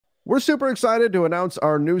We're super excited to announce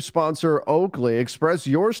our new sponsor, Oakley. Express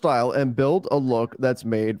your style and build a look that's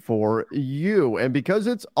made for you. And because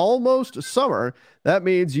it's almost summer, that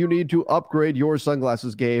means you need to upgrade your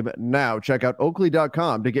sunglasses game now. Check out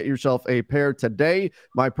Oakley.com to get yourself a pair today.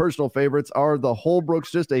 My personal favorites are the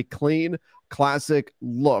Holbrooks, just a clean, classic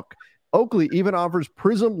look. Oakley even offers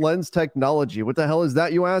Prism lens technology. What the hell is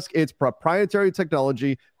that, you ask? It's proprietary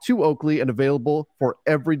technology to Oakley and available for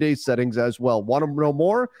everyday settings as well. Want to know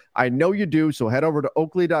more? I know you do, so head over to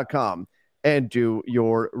Oakley.com and do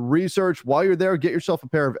your research. While you're there, get yourself a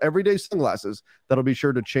pair of everyday sunglasses that'll be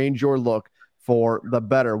sure to change your look for the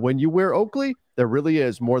better. When you wear Oakley, there really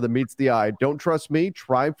is more than meets the eye. Don't trust me,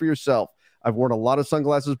 try for yourself. I've worn a lot of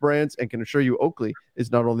sunglasses brands and can assure you Oakley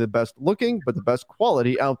is not only the best looking, but the best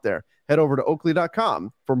quality out there. Head over to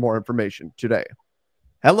Oakley.com for more information today.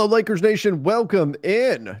 Hello, Lakers Nation. Welcome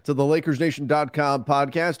in to the LakersNation.com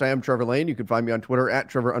podcast. I am Trevor Lane. You can find me on Twitter at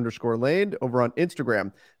Trevor_Lane, over on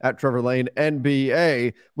Instagram at Trevor Lane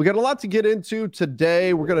NBA. We got a lot to get into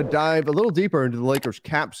today. We're going to dive a little deeper into the Lakers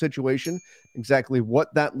cap situation, exactly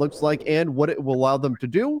what that looks like and what it will allow them to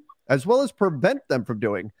do, as well as prevent them from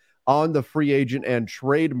doing on the free agent and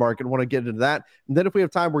trade market. I want to get into that. And then if we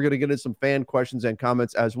have time, we're going to get into some fan questions and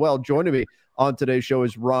comments as well. Joining me on today's show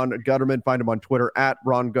is Ron Gutterman. Find him on Twitter at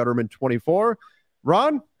Ron Gutterman24.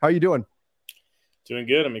 Ron, how are you doing? Doing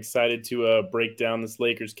good. I'm excited to break down this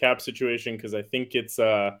Lakers cap situation because I think it's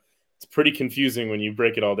pretty confusing when you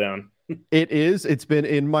break it all down. It is. It's been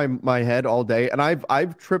in my head all day, and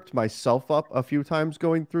I've tripped myself up a few times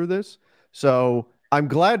going through this. So I'm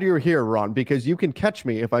glad you're here, Ron, because you can catch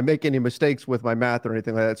me if I make any mistakes with my math or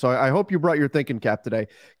anything like that. So I hope you brought your thinking cap today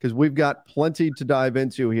because we've got plenty to dive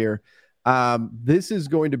into here. This is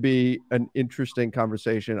going to be an interesting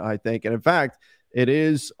conversation, I think. And in fact, it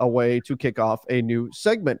is a way to kick off a new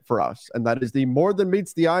segment for us. And that is the More Than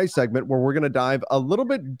Meets the Eye segment, where we're going to dive a little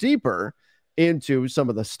bit deeper into some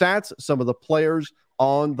of the stats, some of the players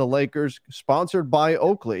on the Lakers, sponsored by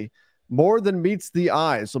Oakley. More Than Meets the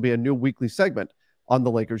Eye. This will be a new weekly segment on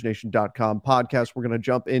the LakersNation.com podcast. We're going to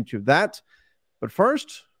jump into that. But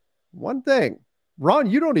first, one thing. Ron,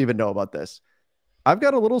 you don't even know about this. I've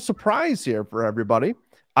got a little surprise here for everybody.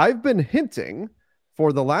 I've been hinting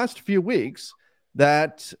for the last few weeks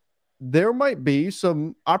that there might be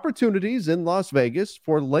some opportunities in Las Vegas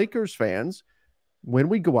for Lakers fans when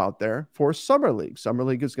we go out there for Summer League. Summer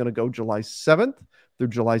League is going to go July 7th through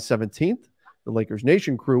July 17th. The Lakers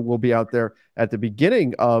Nation crew will be out there at the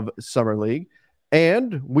beginning of Summer League.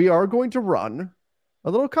 And we are going to run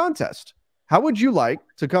a little contest. How would you like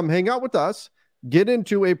to come hang out with us, get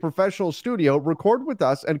into a professional studio, record with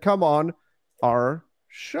us, and come on our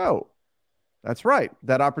show? That's right.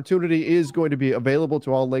 That opportunity is going to be available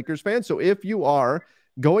to all Lakers fans. So if you are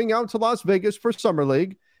going out to Las Vegas for Summer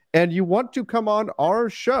League and you want to come on our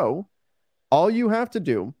show, all you have to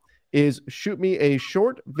do is shoot me a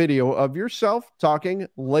short video of yourself talking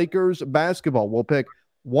Lakers basketball. We'll pick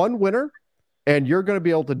one winner, and you're going to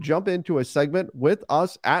be able to jump into a segment with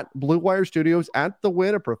us at Blue Wire Studios at the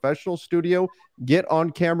Win, a professional studio. Get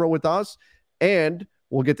on camera with us, and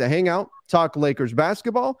we'll get to hang out, talk Lakers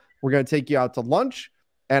basketball. We're going to take you out to lunch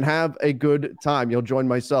and have a good time. You'll join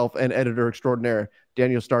myself and editor extraordinaire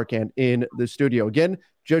Daniel Starkand in the studio. Again,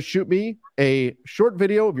 just shoot me a short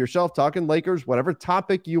video of yourself talking Lakers, whatever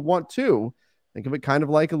topic you want to. Think of it kind of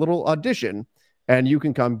like a little audition, and you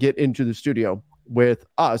can come get into the studio with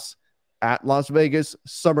us at Las Vegas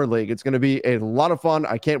Summer League. It's going to be a lot of fun.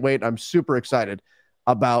 I can't wait. I'm super excited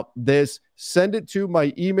about this. Send it to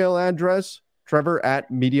my email address,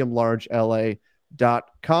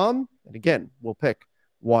 trevor@mediumlargela.com. And again, we'll pick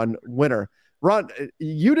one winner. Ron,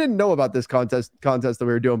 you didn't know about this contest that we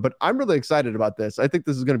were doing, but I'm really excited about this. I think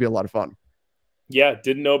this is going to be a lot of fun. Yeah,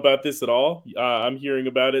 didn't know about this at all. I'm hearing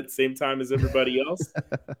about it same time as everybody else.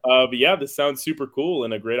 But yeah, this sounds super cool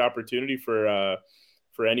and a great opportunity for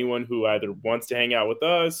anyone who either wants to hang out with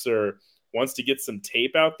us or wants to get some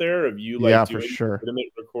tape out there of you doing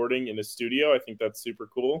legitimate recording in a studio. I think that's super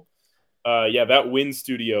cool. That Win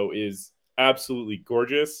studio is absolutely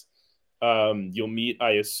gorgeous. You'll meet,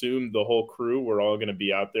 I assume, the whole crew. We're all going to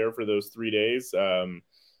be out there for those 3 days.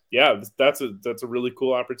 That's a really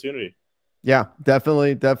cool opportunity. Yeah,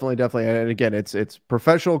 definitely. And again, it's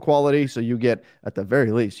professional quality. So you get, at the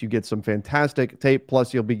very least, you get some fantastic tape.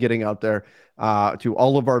 Plus you'll be getting out there to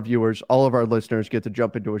all of our viewers, all of our listeners get to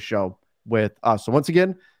jump into a show with us. So once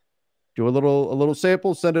again, do a little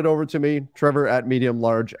sample, send it over to me,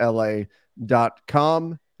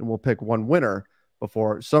 trevor@mediumlargela.com, and we'll pick one winner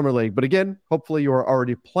before Summer League. But again, hopefully you are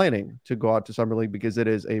already planning to go out to Summer League because it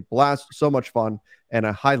is a blast, so much fun, and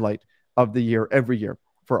a highlight of the year every year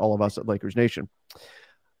for all of us at Lakers Nation.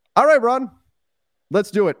 All right, Ron,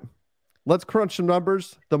 let's do it. Let's crunch some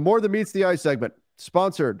numbers. The More Than Meets the Eye segment,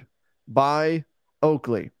 sponsored by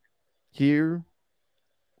Oakley. Here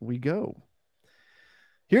we go.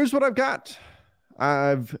 Here's what I've got.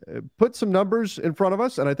 I've put some numbers in front of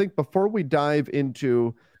us, and I think before we dive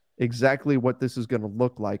into exactly what this is going to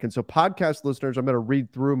look like, and so podcast listeners, I'm going to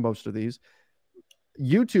read through most of these.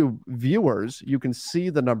 YouTube viewers, you can see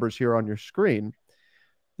the numbers here on your screen.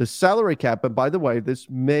 The salary cap, and by the way, this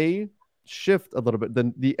may shift a little bit.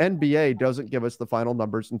 The NBA doesn't give us the final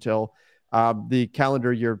numbers until the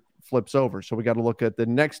calendar year flips over. So we got to look at the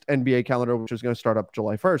next NBA calendar, which is going to start up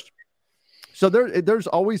July 1st. So there's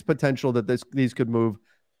always potential that these could move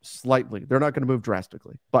slightly. They're not going to move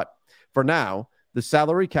drastically. But for now, the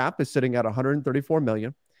salary cap is sitting at $134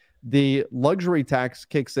 million. The luxury tax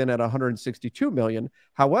kicks in at $162 million.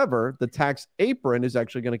 However, the tax apron is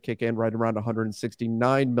actually going to kick in right around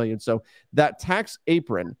 $169 million. So that tax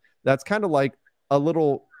apron, that's kind of like a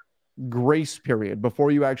little grace period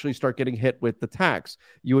before you actually start getting hit with the tax.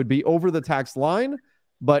 You would be over the tax line,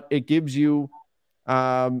 but it gives you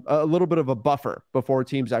a little bit of a buffer before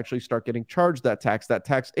teams actually start getting charged that tax. That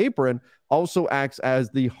tax apron also acts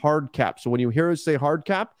as the hard cap. So when you hear us say hard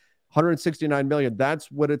cap, 169 million, that's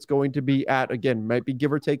what it's going to be at. Again, might be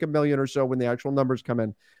give or take a million or so when the actual numbers come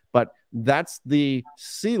in, but that's the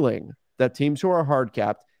ceiling that teams who are hard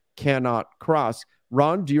capped cannot cross.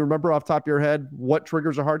 Ron, do you remember off the top of your head what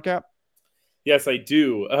triggers a hard cap? Yes, I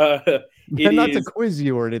do. Not to quiz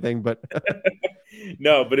you or anything, but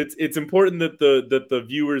no, but it's important that the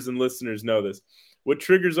viewers and listeners know this. What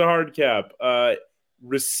triggers a hard cap?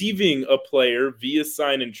 Receiving a player via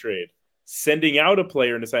sign and trade. Sending out a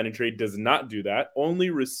player in a sign and trade does not do that.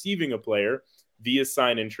 Only receiving a player via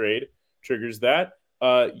sign and trade triggers that.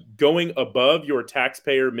 Going above your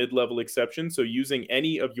taxpayer mid-level exception, so using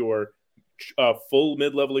any of your full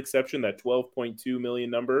mid-level exception, that 12.2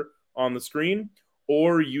 million number on the screen,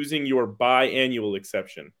 or using your biannual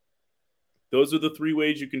exception. Those are the three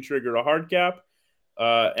ways you can trigger a hard cap.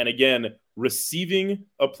 And again, receiving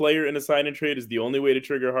a player in a sign and trade is the only way to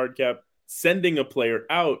trigger a hard cap. Sending a player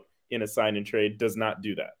out in a sign and trade does not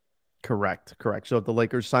do that. Correct. So if the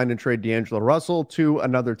Lakers sign and trade D'Angelo Russell to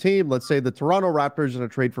another team, let's say the Toronto Raptors in a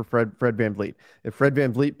trade for Fred VanVleet. If Fred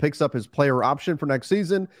VanVleet picks up his player option for next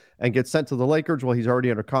season and gets sent to the Lakers while he's already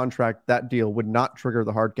under contract, that deal would not trigger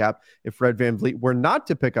the hard cap. If Fred VanVleet were not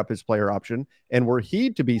to pick up his player option and were he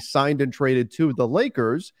to be signed and traded to the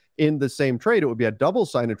Lakers in the same trade, it would be a double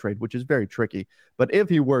sign and trade, which is very tricky. But if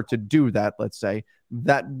he were to do that, let's say,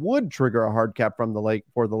 that would trigger a hard cap from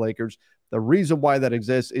for the Lakers. The reason why that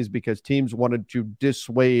exists is because teams wanted to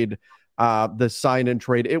dissuade the sign and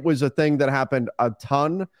trade. It was a thing that happened a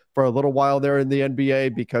ton for a little while there in the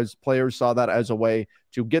NBA because players saw that as a way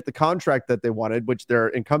to get the contract that they wanted, which their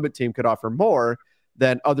incumbent team could offer more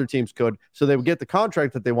than other teams could. So they would get the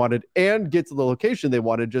contract that they wanted and get to the location they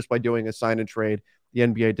wanted just by doing a sign and trade. The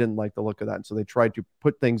NBA didn't like the look of that. And so they tried to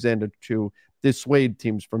put things in to dissuade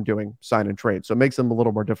teams from doing sign and trade. So it makes them a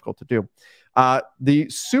little more difficult to do. The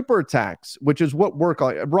super tax, which is what we're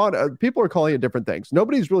calling, Ron, people are calling it different things.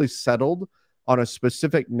 Nobody's really settled on a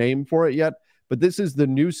specific name for it yet, but this is the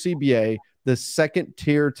new CBA, the second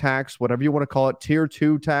tier tax, whatever you want to call it, tier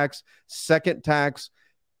 2 tax, second tax.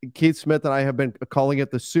 Keith Smith and I have been calling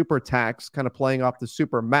it the super tax, kind of playing off the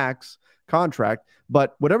super max contract,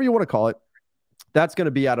 but whatever you want to call it, that's going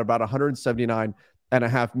to be at about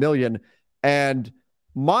 $179.5 million. And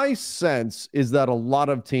my sense is that a lot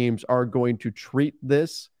of teams are going to treat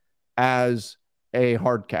this as a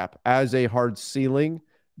hard cap, as a hard ceiling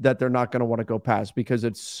that they're not going to want to go past because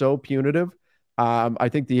it's so punitive. I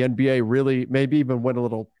think the NBA really maybe even went a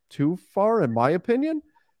little too far, in my opinion,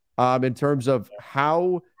 in terms of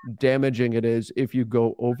how damaging it is if you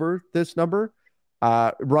go over this number.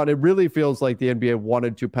 Ron, it really feels like the NBA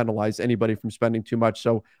wanted to penalize anybody from spending too much.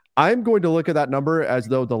 So I'm going to look at that number as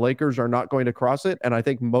though the Lakers are not going to cross it. And I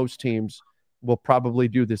think most teams will probably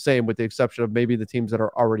do the same with the exception of maybe the teams that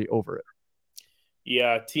are already over it.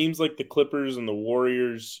 Yeah, teams like the Clippers and the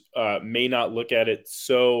Warriors may not look at it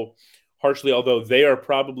so harshly, although they are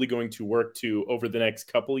probably going to work to, over the next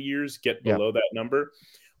couple of years, get below that number.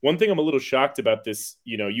 One thing I'm a little shocked about this,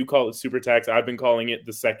 you call it super tax. I've been calling it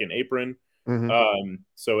the second apron. Mm-hmm.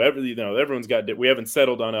 So everyone's got, we haven't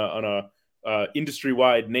settled on a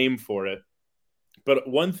industry-wide name for it. But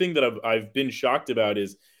one thing that I've been shocked about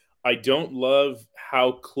is I don't love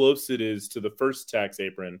how close it is to the first tax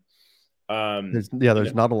apron.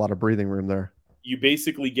 There's not a lot of breathing room there. You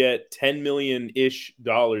basically get $10 million-ish.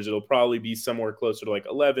 It'll probably be somewhere closer to like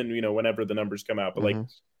 11, whenever the numbers come out. But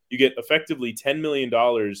you get effectively $10 million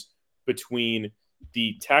between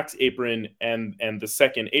the tax apron and the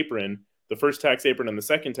second apron, the first tax apron and the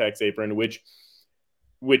second tax apron, which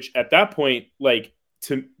at that point, like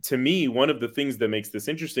to me, one of the things that makes this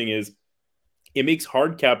interesting is it makes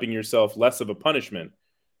hard capping yourself less of a punishment,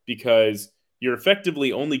 because you're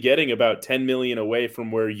effectively only getting about 10 million away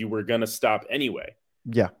from where you were going to stop anyway.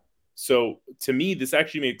 Yeah. So to me, this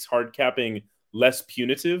actually makes hard capping less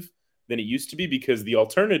punitive than it used to be, because the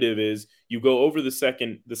alternative is you go over the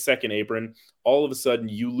second apron, all of a sudden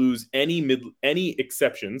you lose any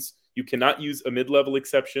exceptions. You cannot use a mid-level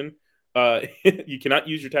exception. You cannot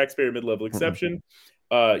use your taxpayer mid-level exception.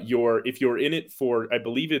 If you're in it for, I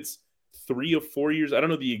believe it's 3 or 4 years, I don't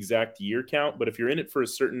know the exact year count, but if you're in it for a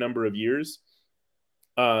certain number of years,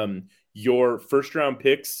 your first round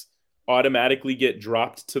picks automatically get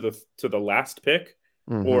dropped to the last pick,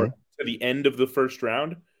 or to the end of the first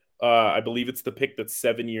round. I believe it's the pick that's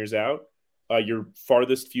 7 years out, your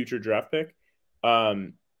farthest future draft pick.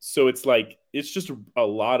 So it's just a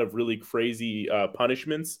lot of really crazy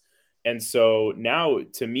punishments. And so now,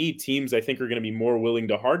 to me, teams, I think, are going to be more willing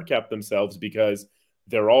to hard cap themselves, because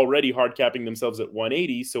they're already hard capping themselves at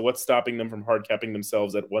 180. So what's stopping them from hard capping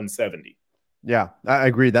themselves at 170? Yeah, I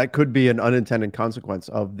agree. That could be an unintended consequence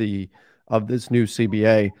of this new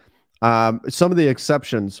CBA. Some of the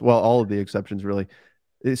exceptions, well, all of the exceptions really.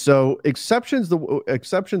 So the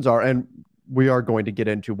exceptions are, and we are going to get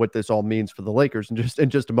into what this all means for the Lakers in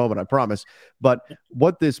just a moment, I promise. But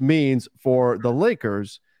what this means for the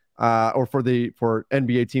Lakers, or for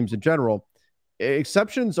NBA teams in general,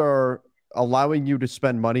 exceptions are allowing you to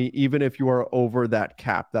spend money even if you are over that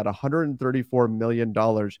cap, that $134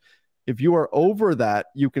 million. If you are over that,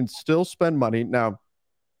 you can still spend money. Now,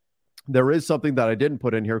 there is something that I didn't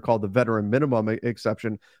put in here called the veteran minimum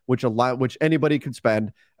exception, which anybody can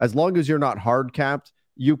spend. As long as you're not hard capped,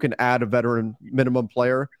 you can add a veteran minimum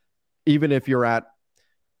player. Even if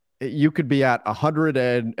you could be at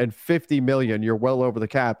 150 million, you're well over the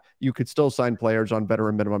cap, you could still sign players on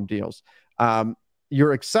veteran minimum deals.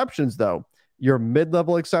 Your exceptions, though, your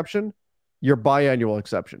mid-level exception, your biannual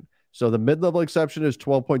exception. So the mid-level exception is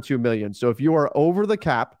 12.2 million. So if you are over the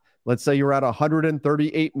cap, let's say you're at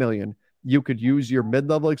 138 million, you could use your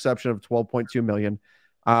mid-level exception of 12.2 million.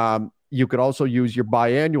 You could also use your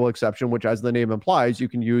biannual exception, which, as the name implies, you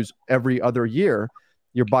can use every other year.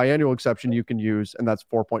 Your biannual exception you can use, and that's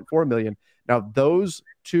 4.4 million. Now, those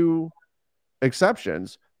two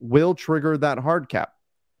exceptions will trigger that hard cap,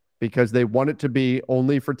 because they want it to be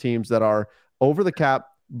only for teams that are over the cap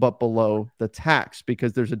but below the tax,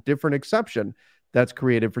 because there's a different exception that's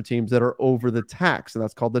created for teams that are over the tax, and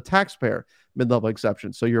that's called the taxpayer mid-level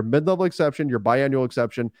exception. So your mid-level exception, your biannual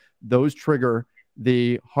exception, those trigger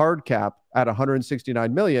the hard cap at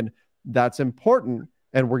 169 million. That's important,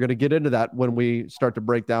 and we're going to get into that when we start to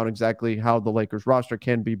break down exactly how the Lakers roster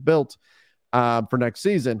can be built for next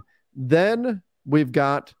season. Then we've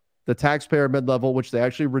got the taxpayer mid-level, which they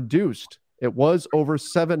actually reduced. It was over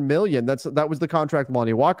 7 million. That was the contract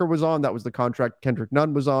Lonnie Walker was on. That was the contract Kendrick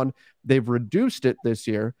Nunn was on. They've reduced it this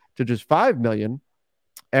year to just 5 million.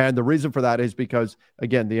 And the reason for that is because,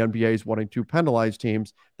 again, the NBA is wanting to penalize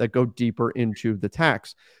teams that go deeper into the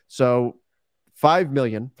tax. So 5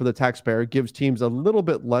 million for the taxpayer gives teams a little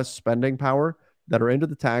bit less spending power that are into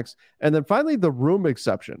the tax. And then finally, the room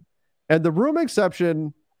exception. And the room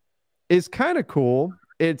exception is kind of cool.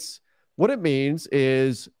 What it means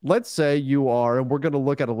is, let's say you are, and we're going to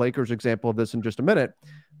look at a Lakers example of this in just a minute.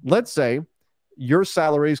 Let's say your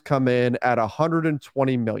salaries come in at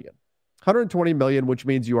 120 million. 120 million, which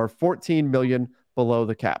means you are 14 million below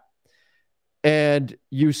the cap. And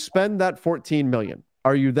you spend that 14 million.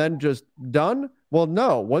 Are you then just done? Well,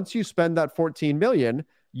 no. Once you spend that 14 million,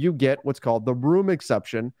 you get what's called the room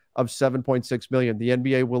exception of 7.6 million. The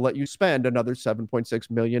NBA will let you spend another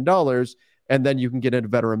 $7.6 million, and then you can get into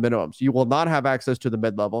veteran minimums. You will not have access to the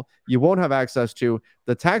mid-level. You won't have access to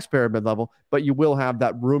the taxpayer mid-level, but you will have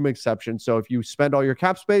that room exception. So if you spend all your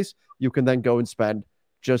cap space, you can then go and spend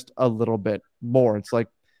just a little bit more. It's like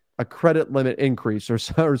a credit limit increase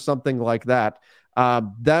or something like that.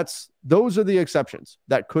 Those are the exceptions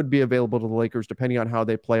that could be available to the Lakers depending on how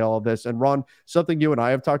they play all of this. And Ron, something you and I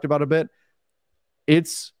have talked about a bit,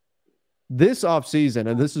 it's this offseason,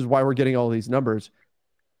 and this is why we're getting all these numbers.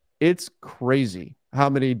 It's crazy how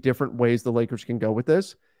many different ways the Lakers can go with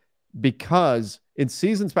this, because in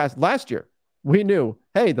seasons past, last year, we knew,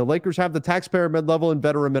 hey, the Lakers have the taxpayer mid-level and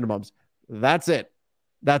veteran minimums. That's it.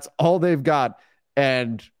 That's all they've got.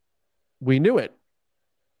 And we knew it.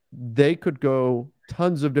 They could go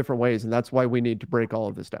tons of different ways, and that's why we need to break all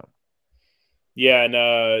of this down. Yeah,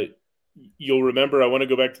 and you'll remember, I want to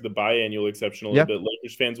go back to the biannual exception a little Yeah. bit.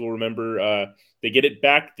 Lakers fans will remember they get it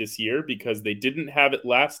back this year because they didn't have it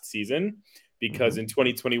last season, because in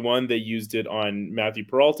 2021 they used it on Matthew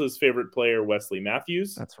Peralta's favorite player, Wesley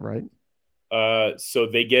Matthews. That's right. So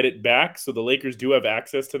they get it back. So the Lakers do have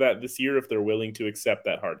access to that this year if they're willing to accept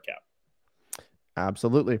that hard cap.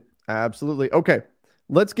 Absolutely. Absolutely. Okay.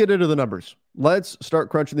 Let's get into the numbers. Let's start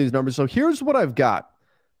crunching these numbers. So here's what I've got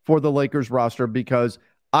for the Lakers roster, because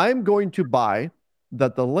I'm going to buy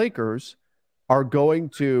that the Lakers are going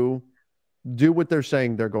to do what they're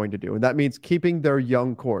saying they're going to do. And that means keeping their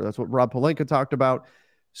young core. That's what Rob Pelinka talked about.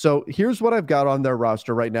 So here's what I've got on their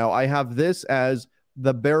roster right now. I have this as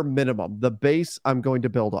the bare minimum, the base I'm going to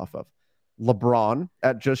build off of. LeBron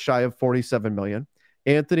at just shy of 47 million.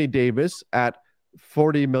 Anthony Davis at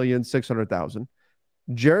 40,600,000.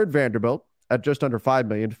 Jared Vanderbilt at just under 5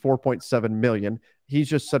 million, 4.7 million. He's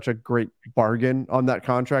just such a great bargain on that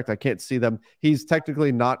contract. I can't see them. He's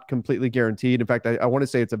technically not completely guaranteed. In fact, I want to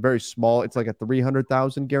say it's a very small, it's like a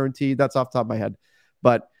 300,000 guaranteed. That's off the top of my head.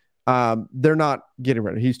 But they're not getting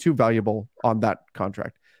rid of him. He's too valuable on that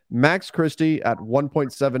contract. Max Christie at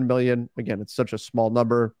 1.7 million. Again, it's such a small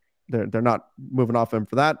number. They're not moving off him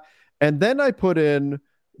for that. And then I put in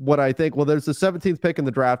what I think, well, there's the 17th pick in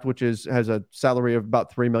the draft, which has a salary of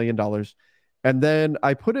about $3 million. And then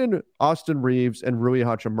I put in Austin Reaves and Rui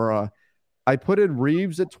Hachimura. I put in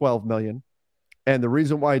Reaves at 12 million. And the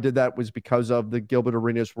reason why I did that was because of the Gilbert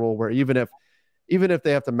Arenas rule, where even if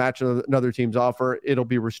they have to match another team's offer, it'll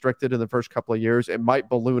be restricted in the first couple of years. It might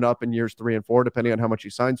balloon up in years 3 and 4, depending on how much he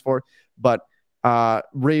signs for. But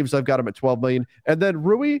Reaves, I've got him at 12 million. And then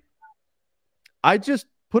Rui, I just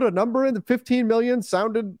put a number in. The 15 million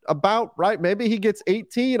sounded about right. Maybe he gets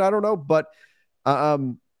 18. I don't know. But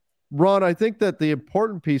Ron, I think that the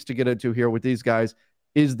important piece to get into here with these guys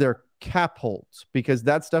is their cap holds, because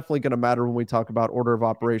that's definitely going to matter when we talk about order of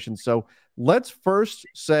operations. So let's first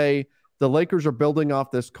say the Lakers are building off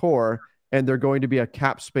this core and they're going to be a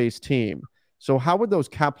cap space team. So how would those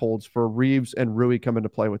cap holds for Reaves and Rui come into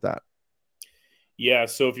play with that? Yeah,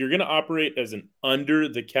 so if you're going to operate as an under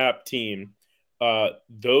the cap team,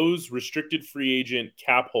 those restricted free agent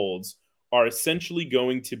cap holds are essentially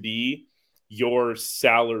going to be your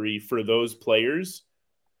salary for those players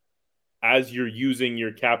as you're using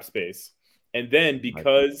your cap space. And then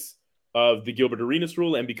because of the Gilbert Arenas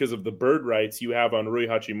rule and because of the bird rights you have on Rui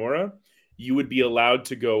Hachimura, you would be allowed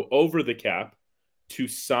to go over the cap to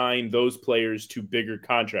sign those players to bigger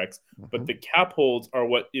contracts. But the cap holds are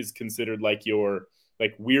what is considered like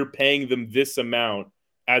we're paying them this amount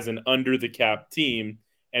as an under the cap team,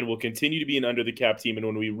 and will continue to be an under the cap team. And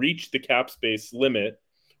when we reach the cap space limit,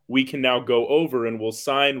 we can now go over and we'll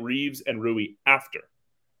sign Reaves and Rui after.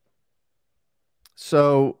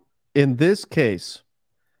 So in this case,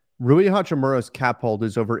 Rui Hachimura's cap hold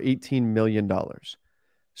is over $18 million.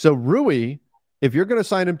 So Rui, if you're going to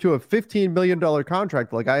sign him to a $15 million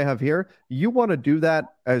contract like I have here, you want to do that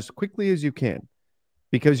as quickly as you can,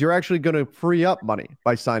 because you're actually going to free up money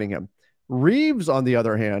by signing him. Reaves, on the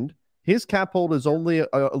other hand, his cap hold is only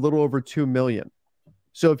a little over $2 million.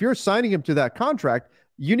 So if you're signing him to that contract,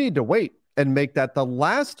 you need to wait and make that the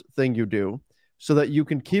last thing you do so that you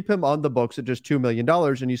can keep him on the books at just $2 million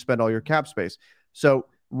and you spend all your cap space. So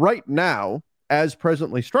right now, as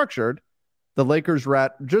presently structured, the Lakers are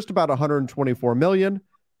at just about 124 million.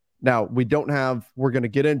 Now, we're going to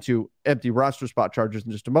get into empty roster spot charges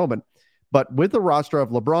in just a moment. But with the roster of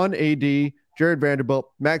LeBron, AD, Jared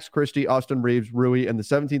Vanderbilt, Max Christie, Austin Reaves, Rui, and the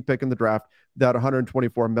 17th pick in the draft, that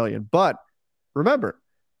 124 million. But remember,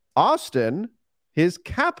 Austin, his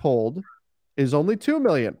cap hold is only 2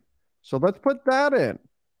 million. So let's put that in.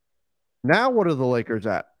 Now, what are the Lakers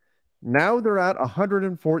at? Now they're at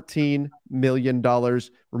 $114 million.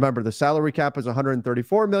 Remember, the salary cap is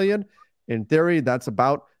 $134 million. In theory, that's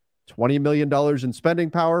about $20 million in spending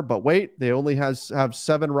power. But wait, they only have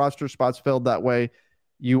 7 roster spots filled that way.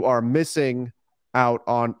 You are missing out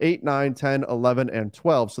on 8, 9, 10, 11, and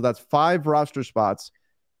 12. So that's 5 roster spots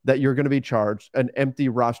that you're going to be charged an empty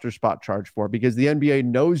roster spot charge for, because the NBA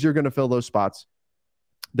knows you're going to fill those spots.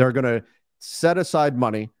 They're going to set aside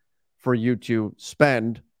money for you to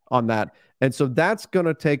spend on that. And so that's going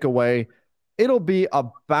to take away, it'll be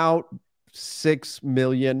about 6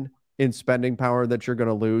 million in spending power that you're going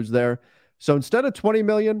to lose there. So instead of 20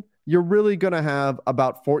 million, you're really going to have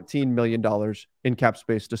about $14 million in cap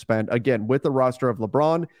space to spend, again, with the roster of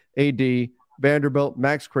LeBron, AD, Vanderbilt,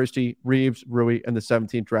 Max Christie, Reaves, Rui, and the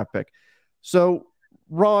 17th draft pick. So,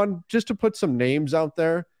 Ron, just to put some names out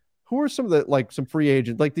there, who are some of the, some free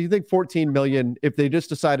agents? Do you think 14 million, if they just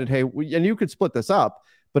decided, hey, and you could split this up,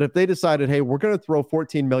 But if they decided, hey, we're going to throw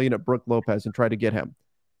 14 million at Brook Lopez and try to get him,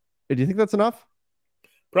 do you think that's enough?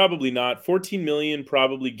 Probably not. 14 million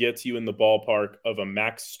probably gets you in the ballpark of a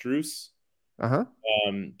Max Strus. Uh-huh.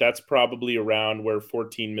 That's probably around where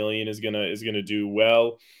 14 million is gonna do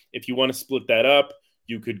well. If you want to split that up,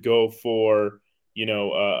 you could go for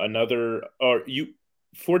another, or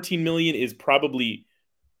 14 million is probably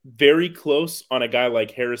very close on a guy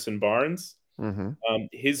like Harrison Barnes. Mm-hmm.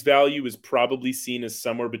 His value is probably seen as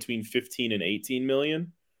somewhere between 15 and 18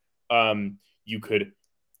 million. You could,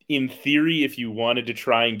 in theory, if you wanted to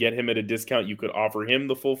try and get him at a discount, you could offer him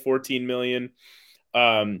the full 14 million.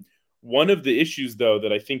 One of the issues, though,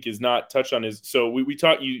 that I think is not touched on is, so we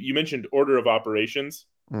talked, you mentioned order of operations.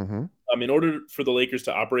 Mm-hmm. In order for the Lakers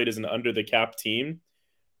to operate as an under the cap team,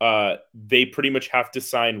 they pretty much have to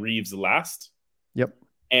sign Reeves last. Yep.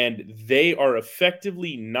 And they are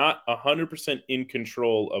effectively not 100% in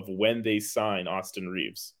control of when they sign Austin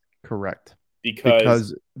Reeves. Correct.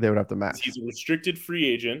 Because they would have to match. He's a restricted free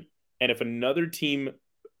agent. And if another team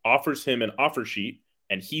offers him an offer sheet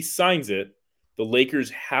and he signs it, the Lakers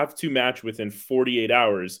have to match within 48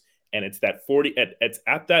 hours. And it's it's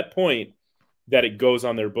at that point that it goes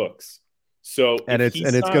on their books. So it's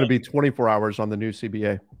going to be 24 hours on the new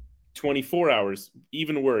CBA. 24 hours,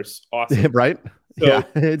 even worse. Awesome. Right? So yeah,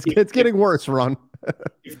 it's getting worse, Ron.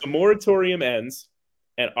 If the moratorium ends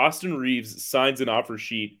and Austin Reeves signs an offer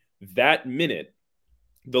sheet that minute,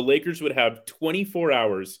 the Lakers would have 24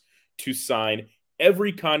 hours to sign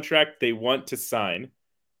every contract they want to sign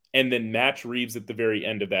and then match Reeves at the very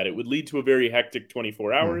end of that. It would lead to a very hectic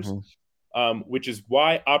 24 hours, which is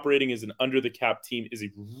why operating as an under the cap team is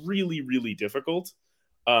really, really difficult.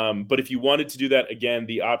 But if you wanted to do that, again,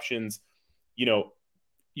 the options,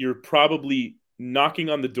 you're probably knocking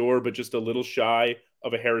on the door, but just a little shy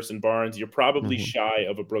of a Harrison Barnes. You're probably shy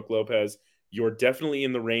of a Brook Lopez. You're definitely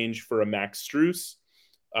in the range for a Max Strus.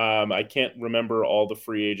 I can't remember all the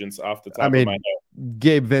free agents off the top of my head.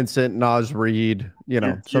 Gabe Vincent, Naz Reid,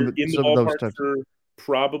 some of those types. For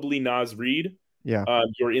probably Naz Reid. Yeah.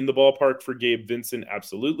 You're in the ballpark for Gabe Vincent.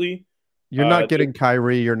 Absolutely. You're not getting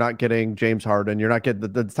Kyrie. You're not getting James Harden. You're not getting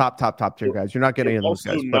the top tier guys. You're not getting any of those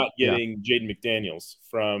guys. Also not getting Jaden McDaniels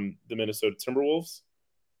from the Minnesota Timberwolves.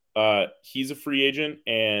 He's a free agent,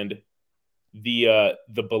 and the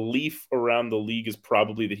belief around the league is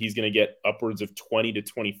probably that he's going to get upwards of 20 to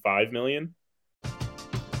 25 million.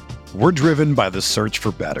 We're driven by the search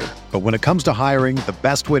for better. But when it comes to hiring, the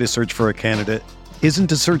best way to search for a candidate isn't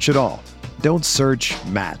to search at all. Don't search,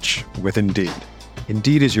 match with Indeed.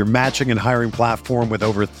 Indeed is your matching and hiring platform with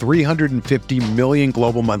over 350 million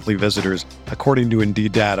global monthly visitors, according to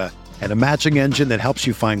Indeed data, and a matching engine that helps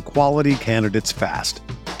you find quality candidates fast.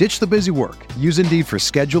 Ditch the busy work. Use Indeed for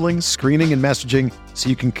scheduling, screening, and messaging so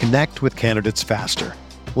you can connect with candidates faster.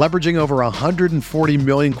 Leveraging over 140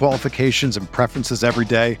 million qualifications and preferences every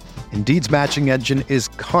day, Indeed's matching engine is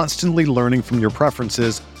constantly learning from your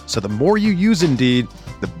preferences, so the more you use Indeed,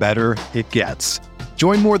 the better it gets.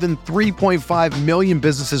 Join more than 3.5 million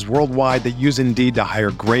businesses worldwide that use Indeed to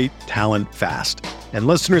hire great talent fast. And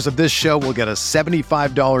listeners of this show will get a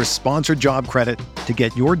 $75 sponsored job credit to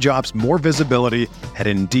get your jobs more visibility at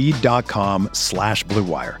Indeed.com/Blue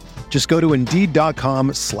Wire. Just go to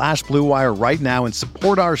Indeed.com/Blue Wire right now and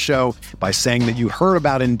support our show by saying that you heard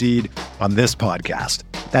about Indeed on this podcast.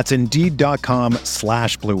 That's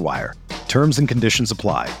Indeed.com/Blue Wire. Terms and conditions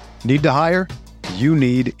apply. Need to hire? You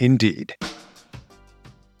need Indeed.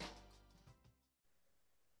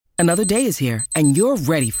 Another day is here, and you're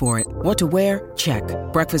ready for it. What to wear? Check.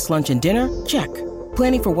 Breakfast, lunch, and dinner? Check.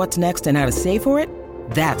 Planning for what's next and how to save for it?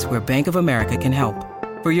 That's where Bank of America can help.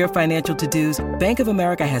 For your financial to-dos, Bank of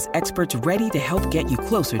America has experts ready to help get you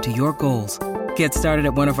closer to your goals. Get started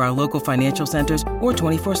at one of our local financial centers or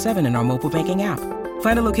 24/7 in our mobile banking app.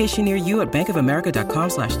 Find a location near you at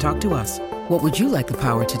bankofamerica.com/talktous. What would you like the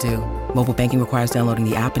power to do? Mobile banking requires downloading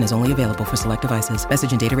the app and is only available for select devices.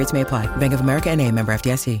 Message and data rates may apply. Bank of America N.A., member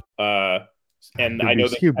FDIC. And I know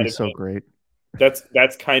that he'd be so great. That's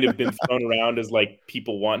kind of been thrown around as like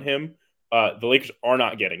people want him. The Lakers are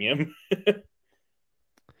not getting him.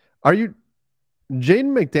 Are you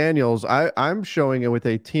Jaden McDaniels? I'm showing it with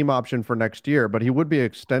a team option for next year, but he would be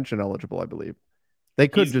extension eligible, I believe. They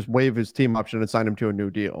could just waive his team option and sign him to a new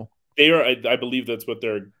deal. They are. I believe that's what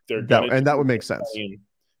they're going to do. And that would make sense.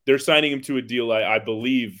 They're signing him to a deal. I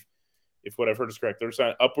believe, if what I've heard is correct, they're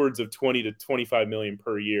signing upwards of 20 to 25 million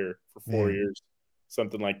per year for 4 years,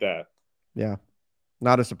 something like that. Yeah,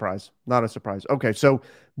 not a surprise. Not a surprise. Okay, so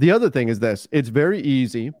the other thing is this: it's very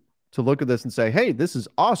easy to look at this and say, "Hey, this is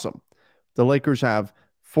awesome. The Lakers have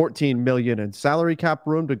 14 million in salary cap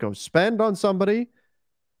room to go spend on somebody."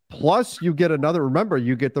 Plus you get another, remember,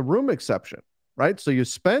 you get the room exception, right? So you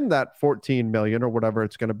spend that 14 million or whatever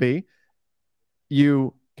it's going to be.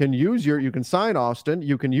 You can sign Austin.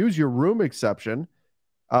 You can use your room exception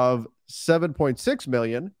of 7.6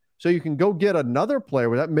 million. So you can go get another player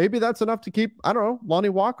with that. Maybe that's enough to keep, I don't know, Lonnie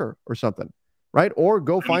Walker or something, right? Or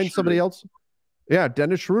go find somebody else. Yeah,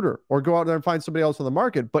 Dennis Schroeder, or go out there and find somebody else on the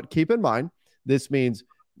market. But keep in mind, this means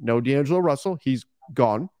no D'Angelo Russell. He's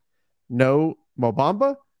gone. No Mo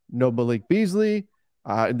Bamba, no Malik Beasley.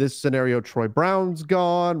 In this scenario, Troy Brown's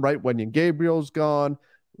gone, right? Wenyen Gabriel's gone.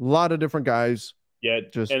 A lot of different guys. Yeah,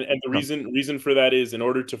 and the reason for that is in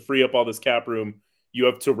order to free up all this cap room, you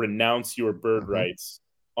have to renounce your bird rights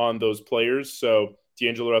on those players. So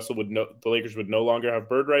D'Angelo Russell the Lakers would no longer have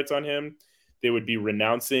bird rights on him. They would be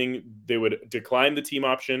they would decline the team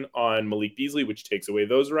option on Malik Beasley, which takes away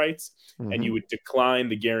those rights. And you would decline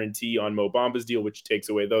the guarantee on Mo Bamba's deal, which takes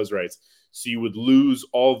away those rights. So you would lose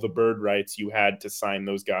all the bird rights you had to sign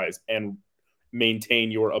those guys and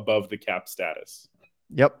maintain your above the cap status.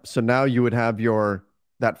 Yep. So now you would have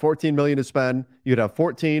that 14 million to spend. You'd have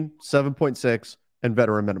 14, 7.6, and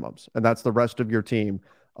veteran minimums. And that's the rest of your team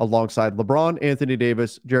alongside LeBron, Anthony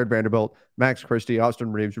Davis, Jared Vanderbilt, Max Christie,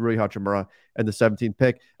 Austin Reeves, Rui Hachimura, and the 17th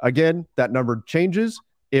pick. Again, that number changes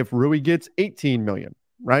if Rui gets 18 million,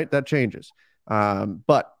 right? That changes.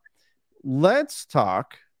 But let's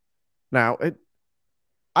talk now.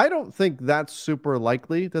 I don't think that's super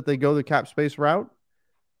likely that they go the cap space route.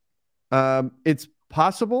 It's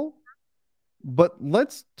possible, but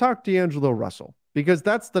let's talk D'Angelo Russell, because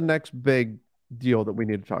that's the next big deal that we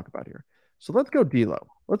need to talk about here. So let's go D'Lo.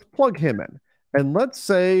 Let's plug him in. And let's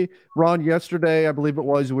say, Ron, yesterday, I believe it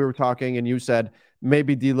was, we were talking and you said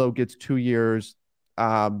maybe D'Lo gets 2 years,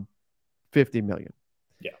 50 million.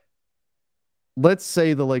 Yeah. Let's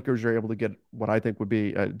say the Lakers are able to get what I think would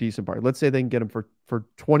be a decent part. Let's say they can get him for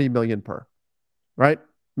 20 million per, right?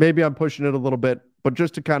 Maybe I'm pushing it a little bit, but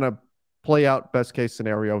just to kind of play out best case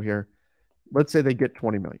scenario here, let's say they get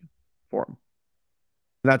 20 million for him.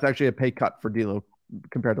 And that's actually a pay cut for D'Lo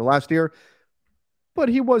compared to last year, but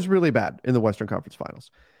he was really bad in the Western Conference Finals.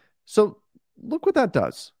 So look what that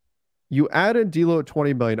does. You add in D'Lo at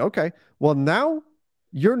 20 million. Okay, well now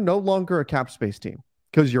you're no longer a cap space team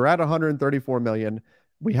because you're at 134 million.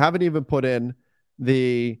 We haven't even put in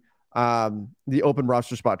the open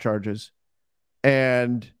roster spot charges,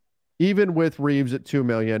 and even with Reeves at 2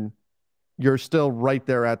 million, you're still right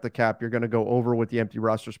there at the cap. You're going to go over with the empty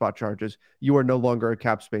roster spot charges. You are no longer a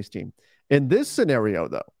cap space team. In this scenario,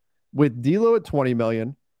 though, with D'Lo at 20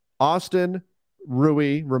 million, Austin,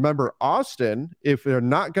 Rui, remember Austin, if they're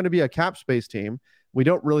not going to be a cap space team, we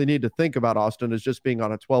don't really need to think about Austin as just being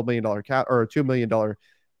on a $12 million cap or a $2 million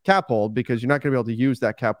cap hold, because you're not going to be able to use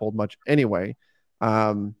that cap hold much anyway.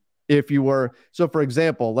 If you were, so for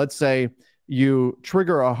example, let's say you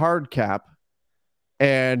trigger a hard cap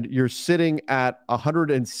and you're sitting at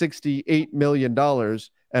 $168 million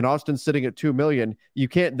and Austin's sitting at 2 million, you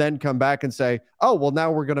can't then come back and say, oh, well, now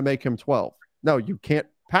we're going to make him 12. No, you can't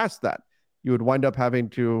pass that. You would wind up having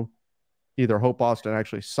to either hope Austin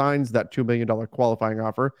actually signs that $2 million qualifying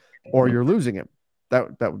offer, or you're losing him.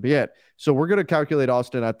 That would be it. So we're going to calculate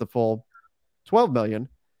Austin at the full 12 million.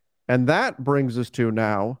 And that brings us to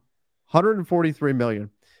now 143 million.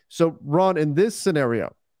 So Ron, in this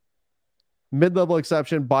scenario, mid-level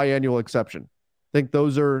exception, biannual exception, I think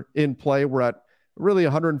those are in play. We're at really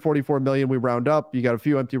 144 million. We round up. You got a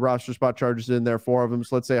few empty roster spot charges in there, 4 of them.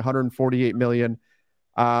 So let's say 148 million.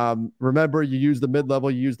 Remember, you use the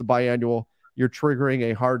mid-level, you use the biannual, you're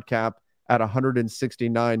triggering a hard cap at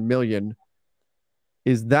 169 million.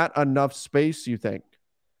 Is that enough space, you think,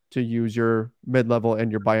 to use your mid-level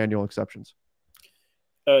and your biannual exceptions?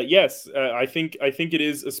 Yes, I think it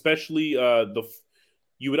is, especially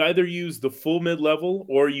you would either use the full mid-level,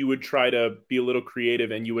 or you would try to be a little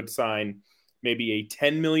creative and you would sign maybe a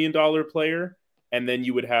 $10 million player, and then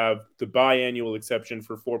you would have the biannual exception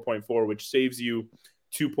for 4.4, which saves you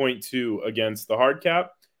 2.2 against the hard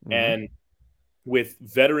cap. Mm-hmm. And with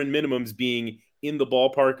veteran minimums being in the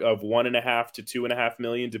ballpark of 1.5 to 2.5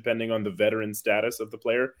 million, depending on the veteran status of the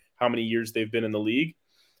player, how many years they've been in the league,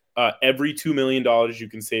 every $2 million you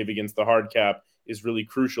can save against the hard cap is really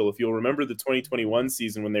crucial. If you'll remember the 2021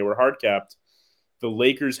 season when they were hard capped, the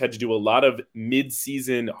Lakers had to do a lot of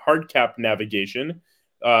mid-season hard cap navigation.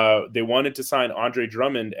 They wanted to sign Andre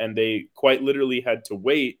Drummond, and they quite literally had to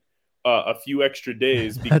wait a few extra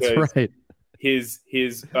days because his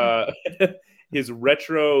his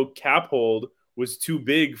retro cap hold was too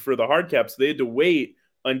big for the hard cap. So they had to wait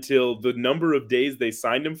until the number of days they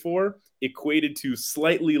signed him for equated to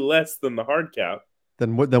slightly less than the hard cap.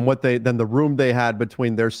 than the room they had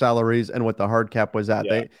between their salaries and what the hard cap was at.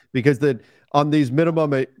 Yeah. Because on these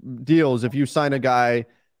minimum deals, if you sign a guy,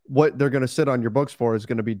 what they're going to sit on your books for is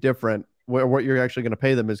going to be different. What you're actually going to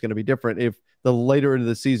pay them is going to be different if the later into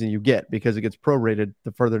the season you get, because it gets prorated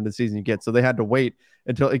the further into the season you get. So they had to wait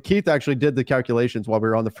until Keith actually did the calculations while we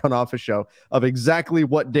were on the front office show of exactly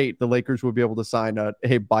what date the Lakers would be able to sign a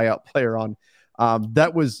buyout player on.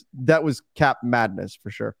 That was cap madness for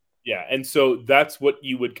sure. Yeah, and so that's what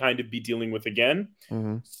you would kind of be dealing with again.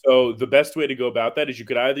 Mm-hmm. So the best way to go about that is you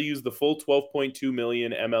could either use the full 12.2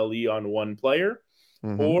 million MLE on one player,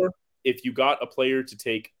 Mm-hmm. or if you got a player to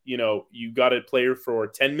take, you got a player for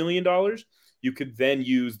 $10 million, you could then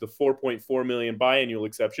use the 4.4 million biannual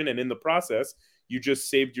exception. And in the process, you just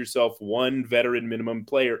saved yourself one veteran minimum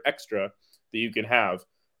player extra that you can have.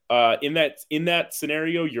 In that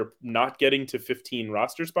scenario, you're not getting to 15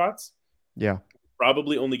 roster spots. Yeah.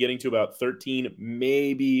 Probably only getting to about 13,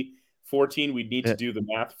 maybe 14. We'd need to do the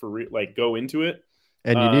math for go into it.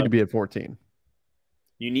 And you need to be at 14.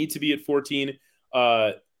 You need to be at 14.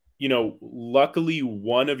 Luckily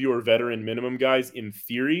one of your veteran minimum guys in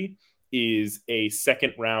theory is a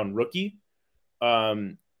second round rookie,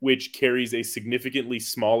 which carries a significantly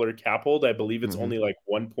smaller cap hold. I believe it's only like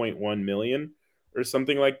 1.1 million or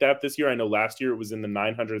something like that this year. I know last year it was in the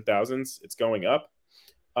 900,000s. It's going up.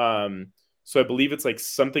 So I believe it's like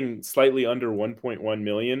something slightly under 1.1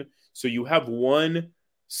 million. So you have one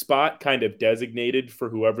spot kind of designated for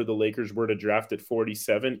whoever the Lakers were to draft at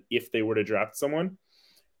 47 if they were to draft someone.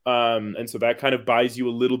 And so that kind of buys you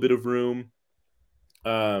a little bit of room.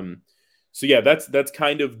 So yeah, that's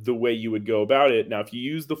kind of the way you would go about it. Now, if you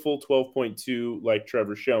use the full 12.2, like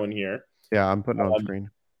Trevor's showing here. Yeah, I'm putting it on screen.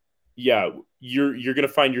 Yeah, you're going to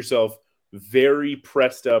find yourself very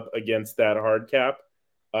pressed up against that hard cap.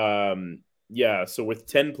 Yeah, so with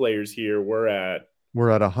 10 players here, we're at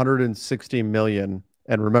 160 million.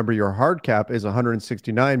 And remember, your hard cap is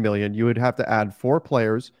 169 million. You would have to add 4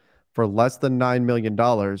 players for less than $9 million.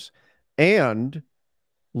 And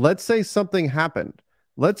let's say something happened.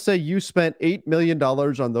 Let's say you spent $8 million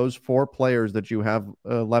on those 4 players that you have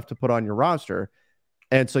left to put on your roster.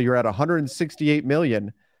 And so you're at 168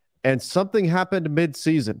 million and something happened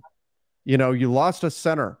mid-season. You lost a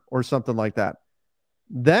center or something like that.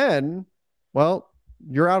 Then, well,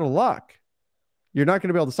 you're out of luck. You're not going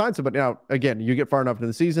to be able to sign somebody. Now, again, you get far enough into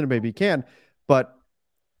the season and maybe you can, but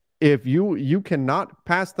if you cannot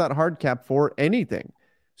pass that hard cap for anything.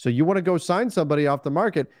 So you want to go sign somebody off the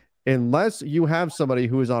market unless you have somebody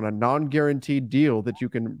who is on a non-guaranteed deal that you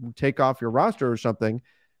can take off your roster or something,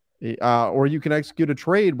 or you can execute a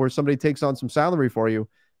trade where somebody takes on some salary for you.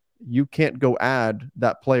 You can't go add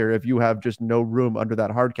that player if you have just no room under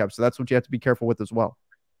that hard cap. So that's what you have to be careful with as well.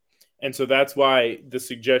 And so that's why the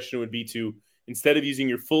suggestion would be to, instead of using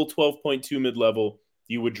your full 12.2 mid-level,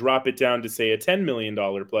 you would drop it down to, say, a $10 million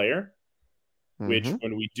player, which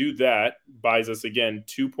when we do that, buys us, again,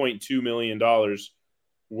 $2.2 million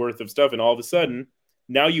worth of stuff. And all of a sudden,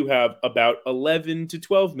 now you have about $11 to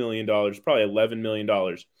 $12 million, probably $11 million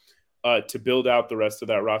to build out the rest of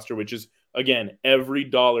that roster, which is, again, every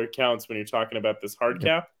dollar counts when you're talking about this hard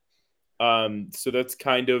cap. So that's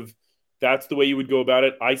the way you would go about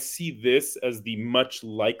it. I see this as the much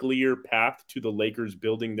likelier path to the Lakers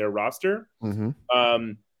building their roster.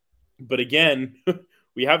 But again,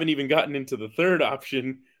 we haven't even gotten into the third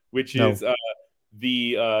option, which is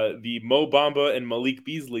the Mo Bamba and Malik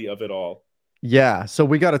Beasley of it all. Yeah, so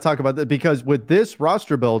we got to talk about that, because with this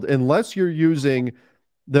roster build, unless you're using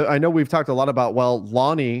I know we've talked a lot about,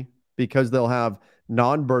 Lonnie, because they'll have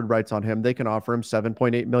non-bird rights on him, they can offer him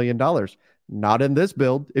 $7.8 million. Not in this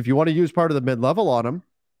build. If you want to use part of the mid-level on him,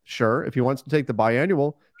 sure. If he wants to take the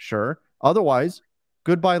biannual, sure. Otherwise,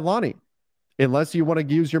 goodbye Lonnie. Unless you want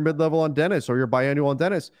to use your mid-level on Dennis or your biannual on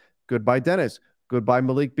Dennis, goodbye Dennis. Goodbye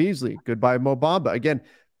Malik Beasley. Goodbye Mo Bamba. Again,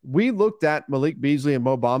 we looked at Malik Beasley and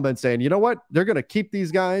Mo Bamba and saying, you know what? They're going to keep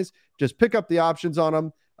these guys. Just pick up the options on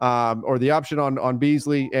them, or the option on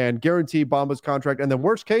Beasley, and guarantee Bamba's contract. And then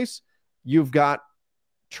worst case, you've got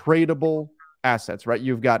tradable assets, right?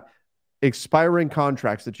 You've got expiring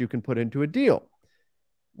contracts that you can put into a deal.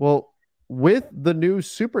 Well, with the new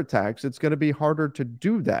super tax, it's going to be harder to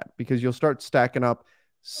do that because you'll start stacking up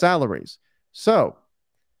salaries. So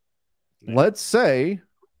let's say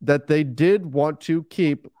that they did want to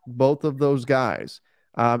keep both of those guys.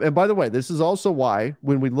 And by the way, this is also why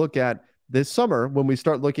when we look at this summer, when we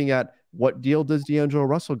start looking at what deal does D'Angelo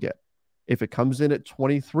Russell get? If it comes in at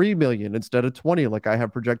 23 million instead of 20, like I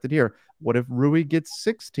have projected here, what if Rui gets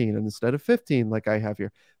 16 instead of 15, like I have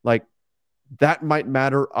here? Like, that might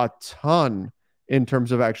matter a ton in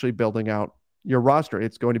terms of actually building out your roster.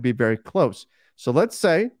 It's going to be very close. So let's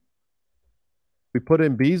say we put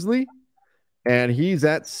in Beasley and he's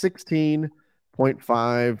at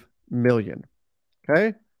 16.5 million.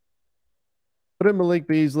 Okay. Put in Malik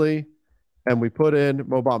Beasley and we put in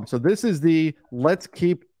Mo Bamba. So this is the let's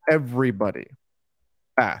keep everybody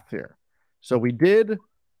path here. So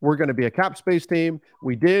we're going to be a cap space team.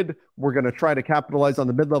 We're going to try to capitalize on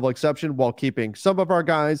the mid-level exception while keeping some of our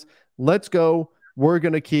guys. Let's go. We're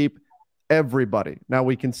going to keep everybody. Now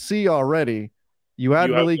we can see already you had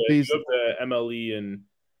Malik Beasley. You have the MLE and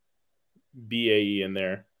BAE in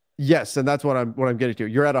there. Yes, and that's what I'm getting to.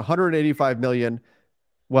 You're at 185 million.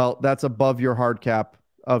 Well, that's above your hard cap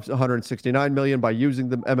of 169 million by using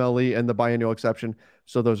the MLE and the biannual exception.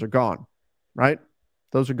 So those are gone, right?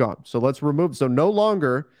 Those are gone. So let's remove. So no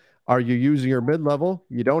longer are you using your mid-level.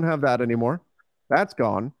 You don't have that anymore. That's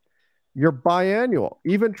gone. Your biannual,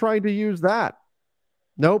 even trying to use that.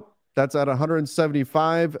 Nope. That's at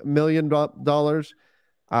 $175 million. Your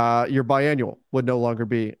biannual would no longer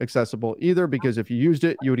be accessible either, because if you used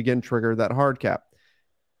it, you would again trigger that hard cap.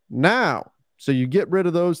 Now, so you get rid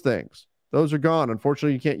of those things. Those are gone.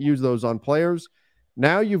 Unfortunately, you can't use those on players.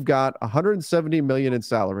 Now you've got $170 million in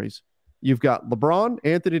salaries. You've got LeBron,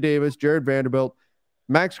 Anthony Davis, Jared Vanderbilt,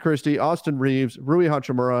 Max Christie, Austin Reeves, Rui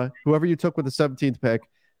Hachimura, whoever you took with the 17th pick,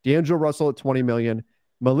 D'Angelo Russell at $20 million,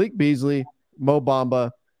 Malik Beasley, Mo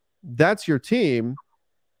Bamba. That's your team.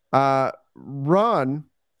 Run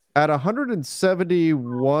at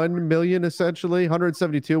 171 million, essentially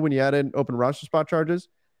 172 when you add in open roster spot charges.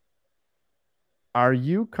 Are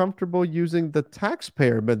you comfortable using the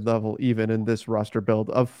taxpayer mid-level even in this roster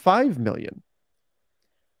build of 5 million?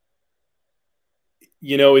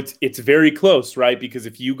 You know, it's very close, right? Because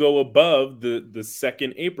if you go above the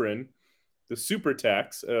second apron, the super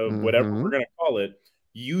tax, whatever we're going to call it,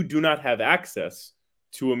 you do not have access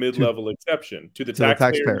to a mid-level exception to the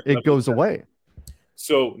taxpayer. It goes away.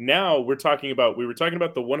 So now we were talking about the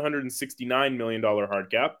 $169 million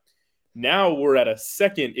hard cap. Now we're at a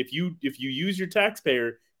second. If you use your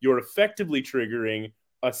taxpayer, you're effectively triggering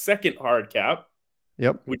a second hard cap.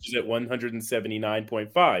 Yep. Which is at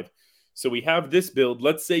 179.5. So we have this build.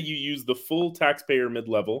 Let's say you use the full taxpayer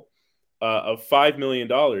mid-level of $5 million.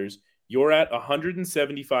 You're at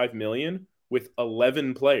 175 million with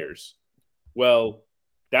 11 players. Well,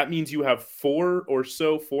 that means you have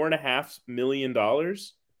 $4.5 million,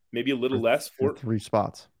 maybe a little less for 3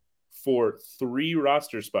 spots. For 3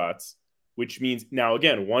 roster spots, which means now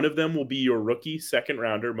again, one of them will be your rookie second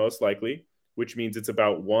rounder, most likely, which means it's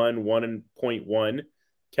about 1.1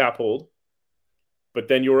 cap hold. But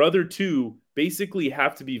then your other 2 basically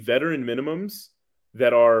have to be veteran minimums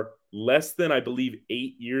that are less than, I believe,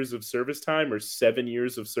 8 years of service time or 7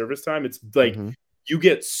 years of service time. It's like you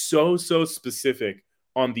get so specific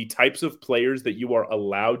on the types of players that you are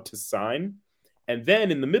allowed to sign. And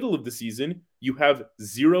then in the middle of the season, you have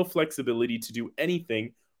zero flexibility to do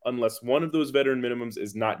anything unless one of those veteran minimums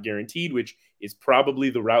is not guaranteed, which is probably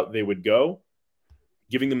the route they would go,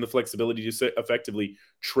 giving them the flexibility to effectively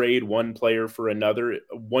trade one minimum player for another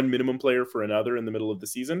in the middle of the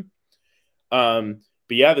season. But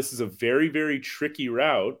yeah, this is a very, very tricky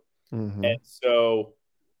route. And so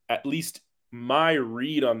at least my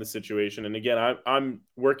read on the situation, and again, I'm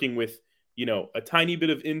working with, a tiny bit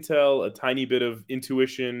of intel, a tiny bit of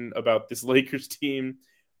intuition about this Lakers team,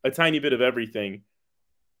 a tiny bit of everything.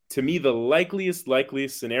 To me, the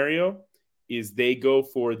likeliest scenario is they go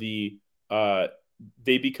for they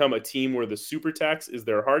become a team where the super tax is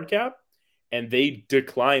their hard cap, and they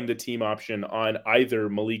decline the team option on either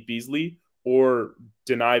Malik Beasley or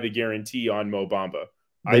deny the guarantee on Mo Bamba.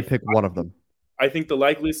 They pick one of them. I think the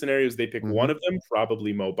likeliest scenario is they pick one of them,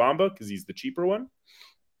 probably Mo Bamba, because he's the cheaper one.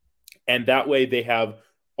 And that way they have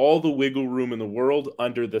all the wiggle room in the world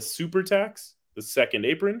under the super tax, the second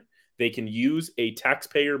apron. They can use a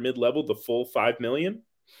taxpayer mid-level, the full 5 million,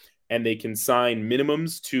 and they can sign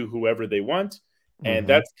minimums to whoever they want. And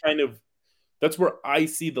that's where I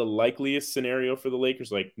see the likeliest scenario for the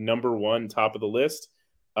Lakers, like number 1, top of the list.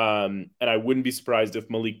 And I wouldn't be surprised if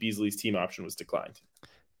Malik Beasley's team option was declined.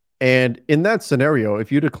 And in that scenario,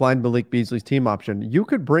 if you declined Malik Beasley's team option, you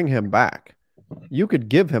could bring him back. You could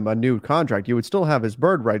give him a new contract. You would still have his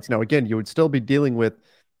bird rights. Now, again, you would still be dealing with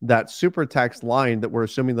that super tax line that we're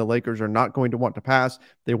assuming the Lakers are not going to want to pass.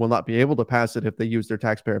 They will not be able to pass it if they use their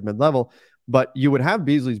taxpayer mid-level. But you would have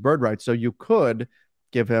Beasley's bird rights. So you could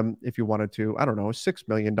give him, if you wanted to, I don't know, $6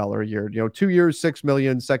 million a year, 2 years, $6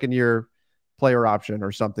 million, second year player option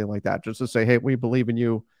or something like that, just to say, hey, we believe in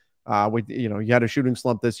you. You had a shooting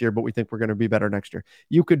slump this year, but we think we're going to be better next year.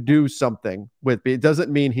 You could do something with it.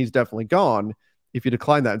 Doesn't mean he's definitely gone. if you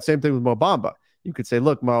decline that. And same thing with Mo Bamba. You could say,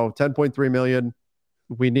 look, Mo, 10.3 million.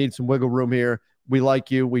 We need some wiggle room here. We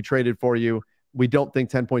like you. We traded for you. We don't think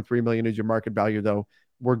 10.3 million is your market value, though.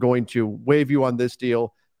 We're going to waive you on this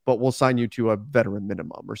deal, but we'll sign you to a veteran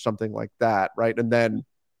minimum or something like that, right? And then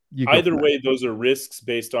you go either way, those are risks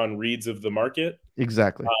based on reads of the market.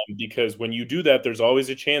 Exactly. Because when you do that, there's always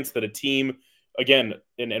a chance that a team, again,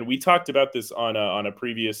 and we talked about this on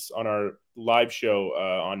our live show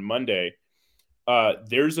on Monday.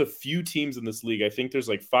 There's a few teams in this league. I think there's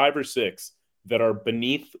like 5 or 6 that are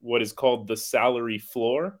beneath what is called the salary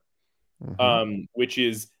floor, which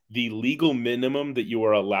is the legal minimum that you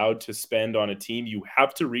are allowed to spend on a team. You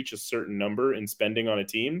have to reach a certain number in spending on a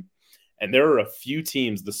team. And there are a few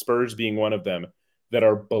teams, the Spurs being one of them, that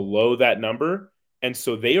are below that number. And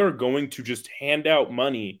so they are going to just hand out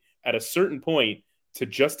money at a certain point to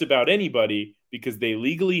just about anybody because they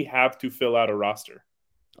legally have to fill out a roster.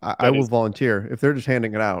 I will volunteer. If they're just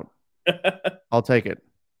handing it out, I'll take it.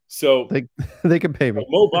 So they can pay me.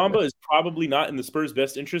 Mo Bamba is probably not in the Spurs'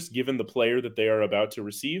 best interest given the player that they are about to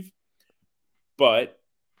receive. But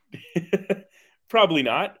probably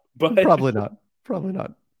not. But Probably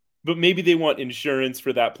not. But maybe they want insurance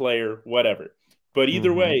for that player, whatever. But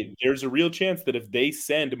either way, there's a real chance that if they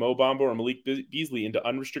send Mo Bamba or Malik Beasley into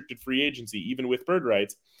unrestricted free agency, even with bird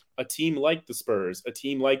rights, a team like the Spurs, a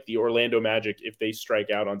team like the Orlando Magic, if they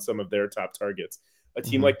strike out on some of their top targets, a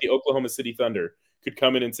team like the Oklahoma City Thunder could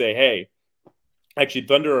come in and say, hey, actually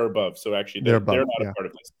Thunder are above. So actually they're not a part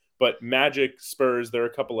of this. But Magic, Spurs, there are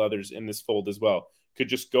a couple others in this fold as well, could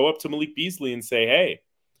just go up to Malik Beasley and say, hey,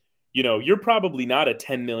 you're probably not a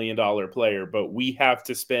 $10 million player, but we have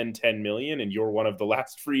to spend $10 million and you're one of the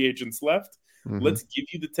last free agents left. Let's give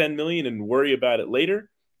you the $10 million and worry about it later.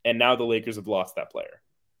 And now the Lakers have lost that player.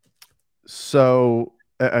 So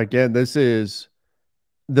again, this is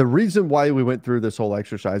the reason why we went through this whole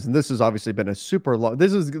exercise. And this has obviously been this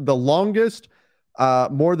is the longest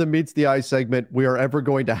more than meets the eye segment we are ever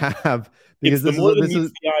going to have. Because it's the more than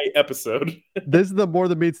meets the eye episode. This is the more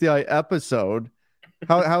than meets the eye episode.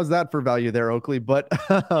 How's that for value there, Oakley? But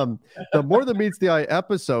the more than meets the eye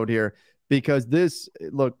episode here, because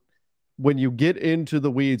when you get into the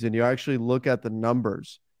weeds and you actually look at the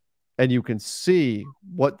numbers and you can see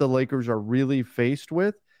what the Lakers are really faced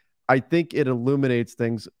with, I think it illuminates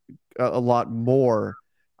things a lot more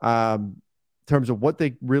in terms of what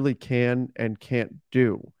they really can and can't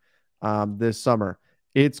do this summer.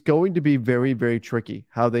 It's going to be very, very tricky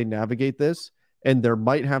how they navigate this. And there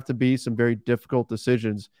might have to be some very difficult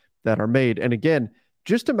decisions that are made. And again,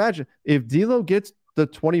 just imagine if D'Lo gets the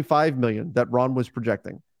 25 million that Ron was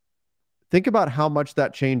projecting. Think about how much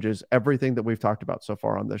that changes everything that we've talked about so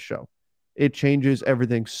far on this show. It changes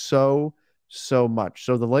everything so much.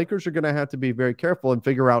 So the Lakers are going to have to be very careful and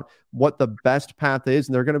figure out what the best path is.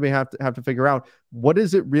 And they're going to have to figure out what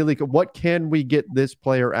can we get this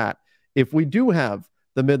player at? If we do have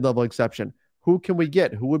the mid-level exception, who can we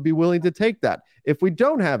get? Who would be willing to take that? If we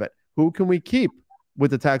don't have it, who can we keep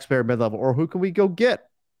with the taxpayer mid-level, or who can we go get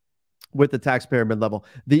with the taxpayer mid-level?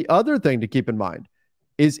 The other thing to keep in mind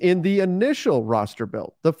is in the initial roster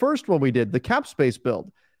build, the first one we did, the cap space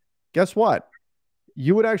build, guess what?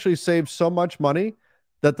 You would actually save so much money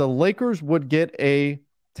that the Lakers would get a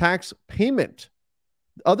tax payment.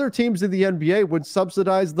 Other teams in the NBA would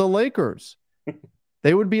subsidize the Lakers.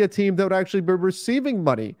 They would be a team that would actually be receiving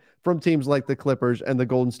money from teams like the Clippers and the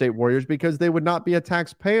Golden State Warriors because they would not be a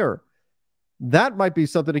taxpayer. That might be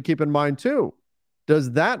something to keep in mind too.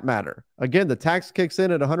 Does that matter? Again, the tax kicks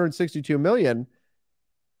in at 162 million.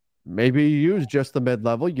 Maybe you use just the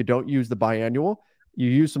mid-level. You don't use the biannual. You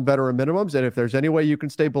use some veteran minimums. And if there's any way you can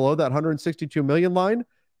stay below that 162 million line,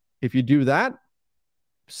 if you do that,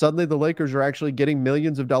 suddenly the Lakers are actually getting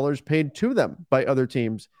millions of dollars paid to them by other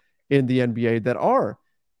teams in the NBA that are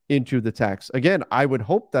into the tax. Again, I would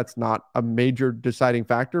hope that's not a major deciding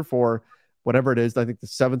factor for whatever it is. I think the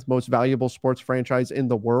 7th most valuable sports franchise in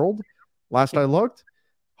the world. Last I looked,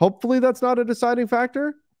 hopefully that's not a deciding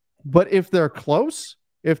factor. But if they're close,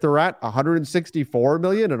 if they're at 164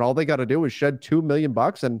 million and all they got to do is shed $2 million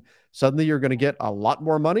and suddenly you're going to get a lot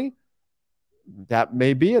more money, that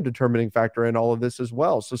may be a determining factor in all of this as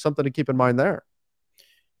well. So something to keep in mind there.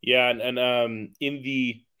 Yeah. And in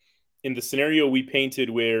the scenario we painted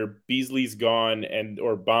where Beasley's gone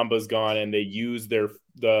or Bamba's gone and they use the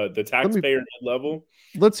taxpayer level.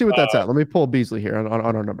 Let's see what that's at. Let me pull Beasley here on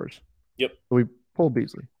our numbers. Yep. We pull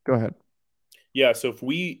Beasley. Go ahead. Yeah. So if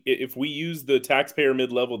we use the taxpayer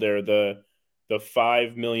mid-level there, the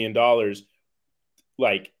 $5 million,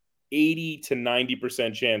 like 80 to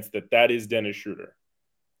 90% chance that is Dennis Schroeder.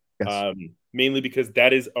 Yes. mainly because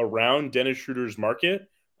that is around Dennis Schroeder's market,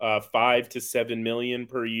 5 to 7 million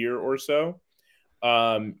per year or so.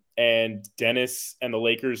 And Dennis and the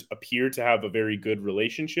Lakers appear to have a very good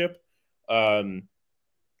relationship.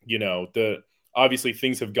 Obviously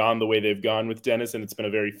things have gone the way they've gone with Dennis, and it's been a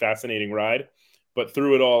very fascinating ride. But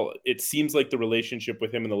through it all, it seems like the relationship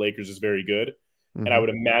with him and the Lakers is very good. Mm-hmm. And I would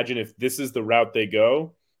imagine if this is the route they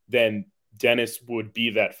go, then Dennis would be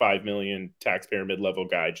that 5 million taxpayer mid-level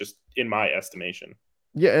guy, just in my estimation.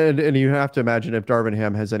 Yeah, and you have to imagine if Darvin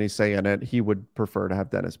Ham has any say in it, he would prefer to have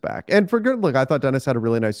Dennis back. And for good look, I thought Dennis had a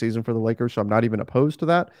really nice season for the Lakers, so I'm not even opposed to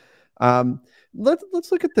that.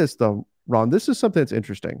 Let's look at this, though, Ron. This is something that's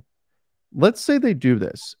interesting. Let's say they do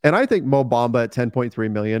this, and I think Mo Bamba at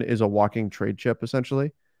 $10.3 million is a walking trade chip,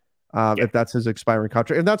 essentially, if that's his expiring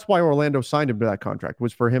contract. And that's why Orlando signed him to that contract,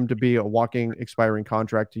 was for him to be a walking expiring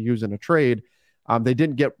contract to use in a trade. They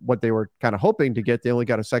didn't get what they were kind of hoping to get. They only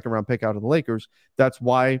got a second-round pick out of the Lakers. That's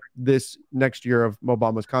why this next year of Mo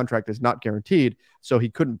Bamba's contract is not guaranteed, so he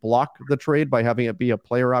couldn't block the trade by having it be a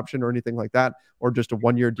player option or anything like that, or just a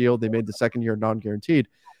one-year deal. They made the second year non-guaranteed,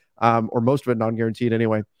 or most of it non-guaranteed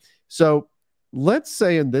anyway. So let's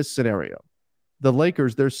say in this scenario, the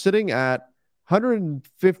Lakers, they're sitting at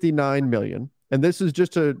 $159 million. And this is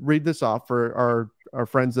just to read this off for our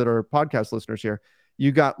friends that are podcast listeners here.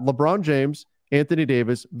 You got LeBron James, Anthony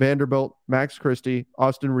Davis, Vanderbilt, Max Christie,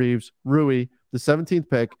 Austin Reeves, Rui, the 17th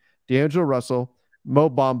pick, D'Angelo Russell, Mo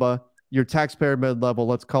Bamba, your taxpayer mid-level,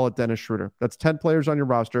 let's call it Dennis Schroeder. That's 10 players on your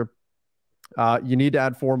roster. You need to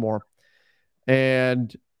add 4 more.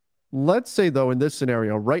 And let's say, though, in this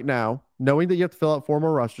scenario, right now, knowing that you have to fill out 4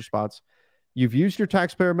 more roster spots, you've used your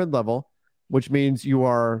taxpayer mid-level, which means you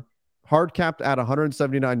are hard capped at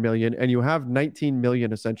 $179 million, and you have $19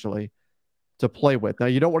 million essentially to play with. Now,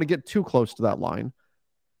 you don't want to get too close to that line,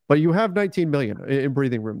 but you have $19 million in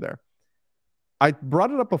breathing room there. I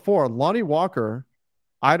brought it up before. Lonnie Walker,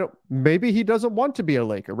 maybe he doesn't want to be a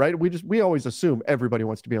Laker, right? We always assume everybody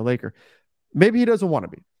wants to be a Laker. Maybe he doesn't want to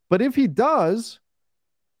be, but if he does,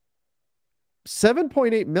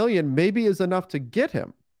 $7.8 million maybe is enough to get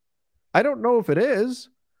him. I don't know if it is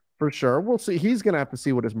for sure. We'll see. He's going to have to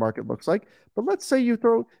see what his market looks like. But let's say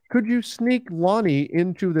could you sneak Lonnie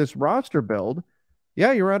into this roster build?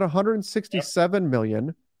 Yeah, you're at $167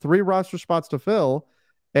 million, 3 roster spots to fill,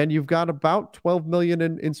 and you've got about $12 million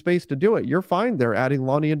in space to do it. You're fine there adding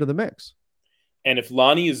Lonnie into the mix. And if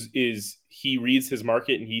Lonnie he reads his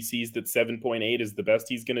market and he sees that 7.8 is the best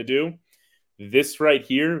he's going to do, this right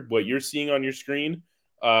here, what you're seeing on your screen,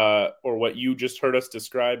 or what you just heard us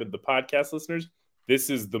describe at the podcast listeners, this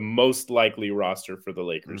is the most likely roster for the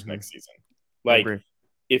Lakers next season. Like,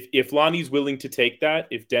 if Lonnie's willing to take that,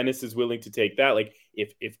 if Dennis is willing to take that, like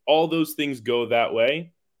if all those things go that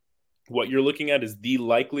way, what you're looking at is the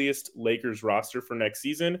likeliest Lakers roster for next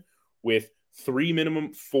season, with 4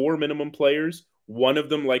 minimum players, one of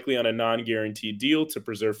them likely on a non-guaranteed deal to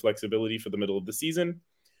preserve flexibility for the middle of the season,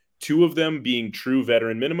 2 of them being true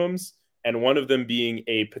veteran minimums, and one of them being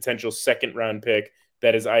a potential second-round pick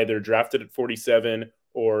that is either drafted at 47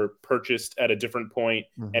 or purchased at a different point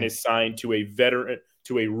and is signed to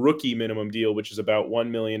a rookie minimum deal, which is about $1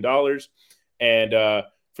 million. And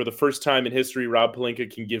for the first time in history, Rob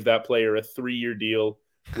Pelinka can give that player a 3-year deal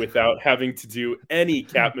without having to do any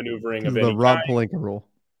cap maneuvering of any kind. The Rob Pelinka rule.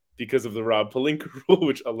 Because of the Rob Pelinka rule,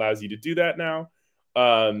 which allows you to do that now.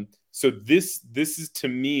 So this is, to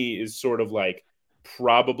me, is sort of like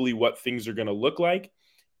probably what things are going to look like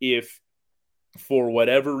if, for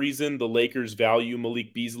whatever reason, the Lakers value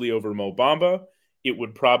Malik Beasley over Mo Bamba. It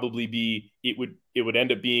would probably be, it would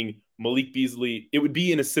end up being Malik Beasley. It would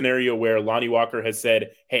be in a scenario where Lonnie Walker has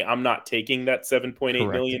said, hey, I'm not taking that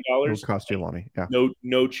 $7.8 million. It will cost you Lonnie. Yeah.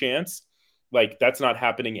 No chance. Like, that's not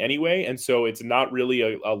happening anyway. And so it's not really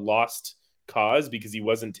a lost cause because he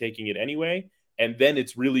wasn't taking it anyway. And then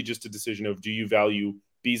it's really just a decision of, do you value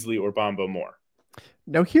Beasley or Bamba more?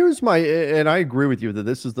 Now, here's and I agree with you that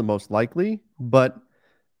this is the most likely, but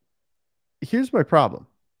here's my problem.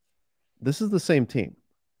 This is the same team.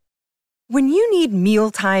 When you need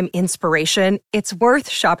mealtime inspiration, it's worth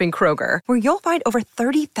shopping Kroger, where you'll find over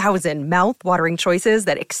 30,000 mouth-watering choices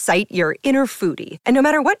that excite your inner foodie. And no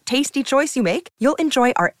matter what tasty choice you make, you'll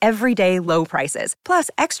enjoy our everyday low prices, plus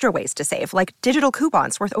extra ways to save, like digital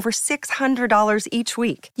coupons worth over $600 each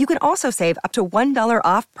week. You can also save up to $1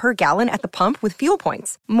 off per gallon at the pump with fuel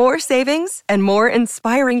points. More savings and more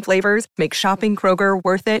inspiring flavors make shopping Kroger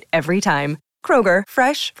worth it every time. Kroger,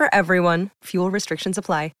 fresh for everyone. Fuel restrictions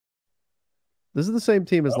apply. This is the same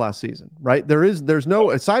team as last season, right? There's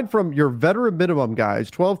no, aside from your veteran minimum guys,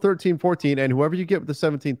 12, 13, 14, and whoever you get with the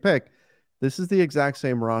 17th pick, This is the exact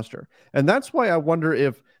same roster. And that's why I wonder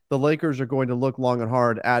if the Lakers are going to look long and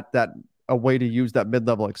hard at a way to use that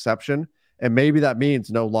mid-level exception. And maybe that means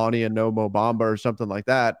no Lonnie and no Mo Bamba or something like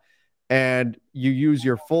that. And you use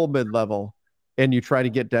your full mid-level and you try to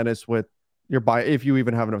get Dennis with your if you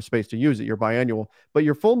even have enough space to use it, your biannual. But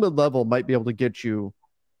your full mid-level might be able to get you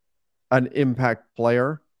an impact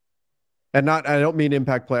player. And I don't mean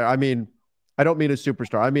impact player. I don't mean a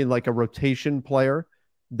superstar. I mean like a rotation player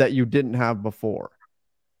that you didn't have before.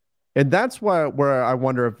 And that's where I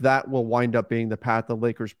wonder if that will wind up being the path the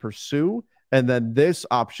Lakers pursue. And then this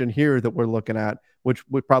option here that we're looking at, which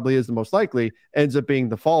probably is the most likely, ends up being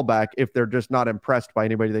the fallback if they're just not impressed by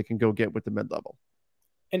anybody they can go get with the mid-level.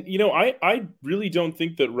 And, I really don't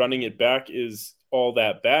think that running it back is all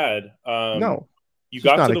that bad. No. You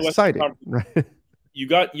got to the exciting, Western Conference.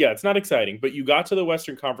 It's not exciting, but you got to the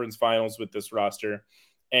Western Conference Finals with this roster.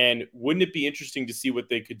 And wouldn't it be interesting to see what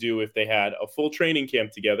they could do if they had a full training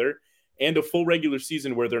camp together and a full regular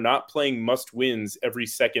season where they're not playing must wins every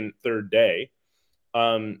second, third day?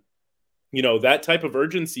 That type of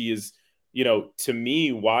urgency is, to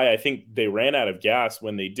me, why I think they ran out of gas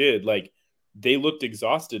when they did. Like, they looked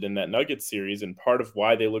exhausted in that Nuggets series. And part of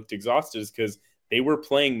why they looked exhausted is because they were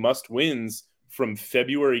playing must wins from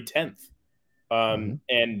February 10th.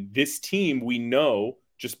 And this team, we know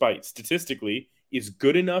just by statistically, is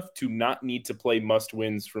good enough to not need to play must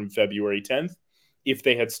wins from February 10th if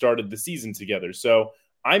they had started the season together. So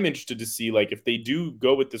I'm interested to see, like, if they do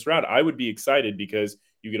go with this route, I would be excited because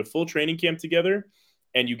you get a full training camp together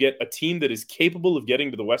and you get a team that is capable of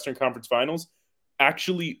getting to the Western Conference Finals,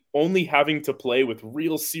 actually only having to play with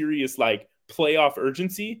real serious, like, playoff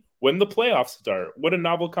urgency when the playoffs start. What a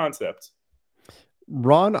novel concept.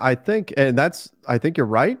 Ron, I think you're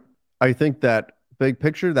right. I think that big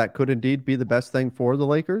picture, that could indeed be the best thing for the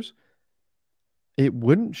Lakers. It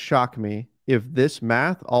wouldn't shock me if this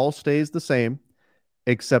math all stays the same,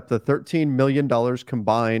 except the $13 million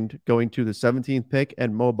combined going to the 17th pick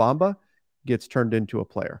and Mo Bamba gets turned into a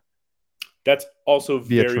player. That's also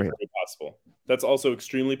very, very possible. That's also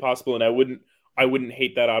extremely possible. And I wouldn't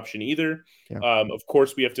hate that option either. Yeah. Of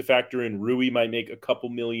course, we have to factor in Rui might make a couple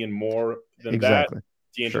million more than that.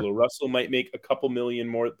 D'Angelo Russell might make a couple million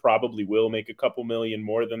more, probably will make a couple million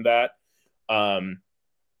more than that.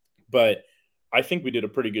 But I think we did a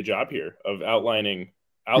pretty good job here of outlining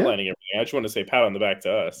everything. I just want to say pat on the back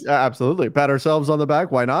to us. Yeah, absolutely. Pat ourselves on the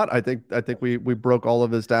back. Why not? I think we broke all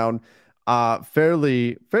of this down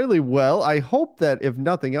fairly well. I hope that if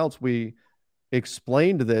nothing else, we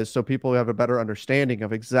explained this so people have a better understanding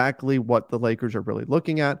of exactly what the Lakers are really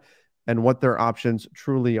looking at and what their options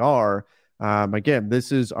truly are. Again,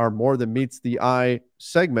 this is our More Than Meets the Eye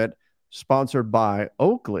segment sponsored by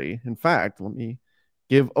Oakley. In fact, let me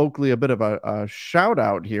give Oakley a bit of a shout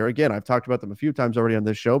out here. Again, I've talked about them a few times already on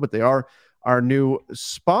this show, but they are our new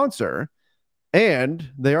sponsor and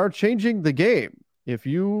they are changing the game. If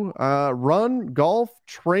you run, golf,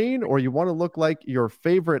 train, or you want to look like your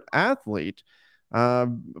favorite athlete,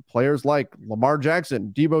 players like Lamar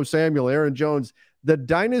Jackson, Deebo Samuel, Aaron Jones, the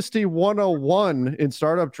Dynasty 101 in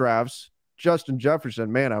startup drafts, Justin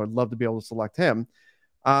Jefferson, man, I would love to be able to select him.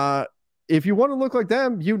 If you want to look like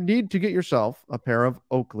them, you need to get yourself a pair of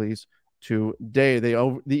Oakleys today. They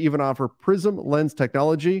even offer Prism Lens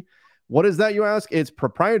technology. What is that, you ask? It's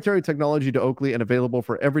proprietary technology to Oakley and available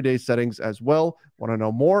for everyday settings as well. Want to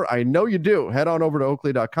know more? I know you do. Head on over to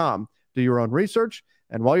Oakley.com, do your own research,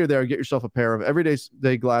 and while you're there, get yourself a pair of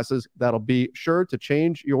everyday glasses that'll be sure to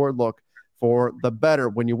change your look for the better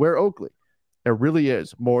when you wear Oakley. It really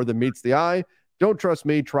is more than meets the eye. Don't trust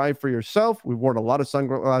me. Try for yourself. We've worn a lot of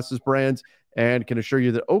sunglasses brands and can assure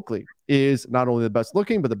you that Oakley is not only the best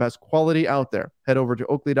looking, but the best quality out there. Head over to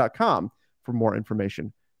Oakley.com for more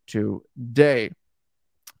information today.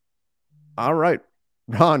 All right,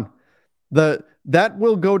 Ron, that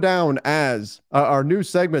will go down as our new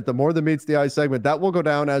segment, the More Than Meets the Eye segment. That will go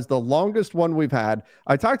down as the longest one we've had.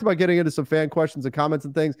 I talked about getting into some fan questions and comments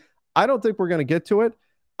and things. I don't think we're going to get to it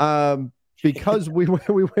because we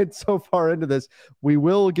went so far into this. We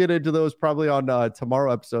will get into those probably on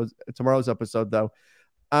tomorrow's episode, though.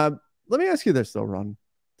 Let me ask you this, though, Ron,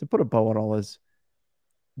 to put a bow on all this.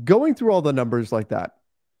 Going through all the numbers like that,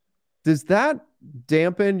 does that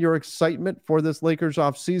dampen your excitement for this Lakers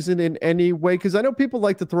offseason in any way? Because I know people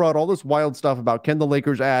like to throw out all this wild stuff about can the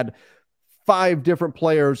Lakers add 5 different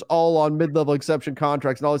players all on mid-level exception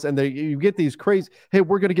contracts and all this, and you get these crazy, hey,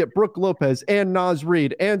 we're going to get Brook Lopez and Naz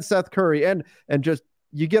Reid and Seth Curry and just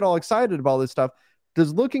you get all excited about all this stuff.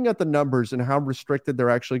 Does looking at the numbers and how restricted they're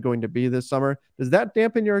actually going to be this summer, does that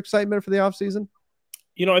dampen your excitement for the offseason?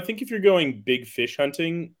 I think if you're going big fish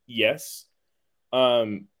hunting, yes.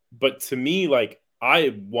 But to me, like,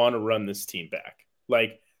 I want to run this team back.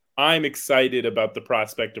 Like, I'm excited about the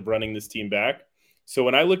prospect of running this team back. So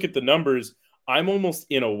when I look at the numbers, I'm almost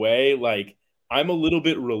in a way like I'm a little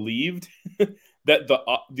bit relieved that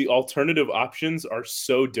the alternative options are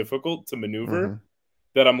so difficult to maneuver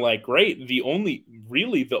that I'm like, great. The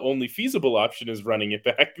only feasible option is running it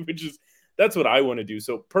back, that's what I want to do.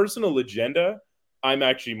 So personal agenda, I'm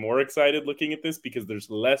actually more excited looking at this because there's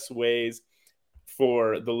less ways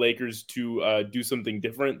for the Lakers to do something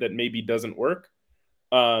different that maybe doesn't work.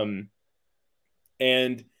 And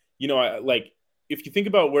if you think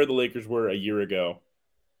about where the Lakers were a year ago,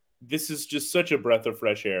 this is just such a breath of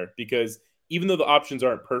fresh air because even though the options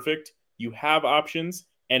aren't perfect, you have options.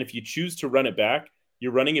 And if you choose to run it back,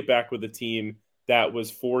 you're running it back with a team that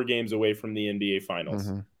was 4 games away from the NBA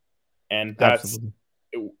Finals. And that's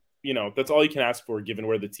all you can ask for given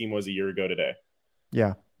where the team was a year ago today.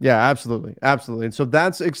 Yeah, absolutely. And so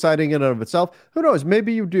that's exciting in and of itself. Who knows?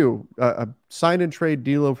 Maybe you do a sign and trade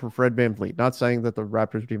D'Lo for Fred VanVleet. Not saying that the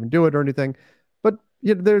Raptors would even do it or anything, but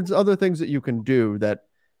there's other things that you can do that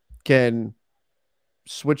can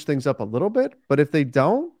switch things up a little bit. But if they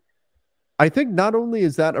don't, I think not only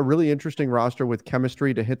is that a really interesting roster with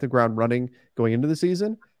chemistry to hit the ground running going into the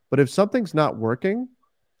season, but if something's not working,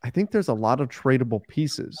 I think there's a lot of tradable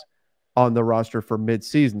pieces on the roster for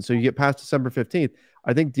mid-season. So you get past December 15th.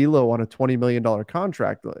 I think D'Lo on a $20 million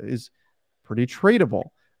contract is pretty tradable.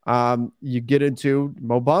 You get into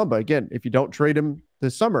Mo Bamba again. If you don't trade him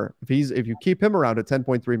this summer, if you keep him around at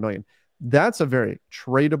 $10.3 million, that's a very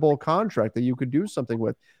tradable contract that you could do something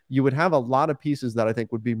with. You would have a lot of pieces that I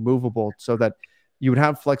think would be movable so that you would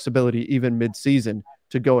have flexibility even mid-season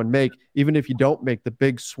to go and make, even if you don't make the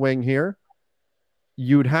big swing here,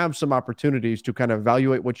 you'd have some opportunities to kind of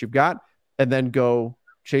evaluate what you've got and then go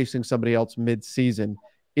chasing somebody else mid-season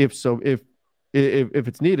if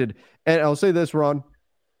it's needed. And I'll say this, Ron,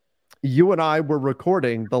 you and I were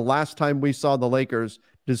recording the last time we saw the Lakers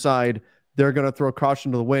decide they're going to throw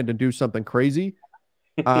caution to the wind and do something crazy.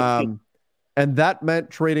 And that meant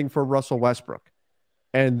trading for Russell Westbrook.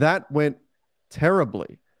 And that went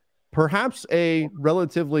terribly. Perhaps a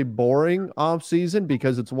relatively boring offseason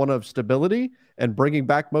because it's one of stability and bringing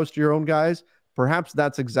back most of your own guys. Perhaps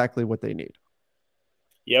that's exactly what they need.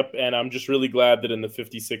 Yep, and I'm just really glad that in the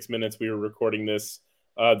 56 minutes we were recording this,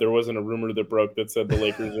 there wasn't a rumor that broke that said the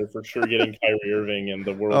Lakers are for sure getting Kyrie Irving and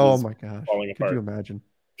the world is falling apart. Could you imagine?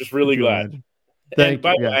 Just really glad. Imagine? And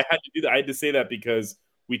by the way, I had to do that. I had to say that because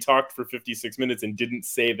we talked for 56 minutes and didn't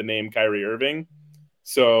say the name Kyrie Irving.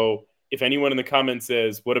 So if anyone in the comments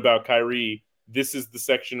says, what about Kyrie? This is the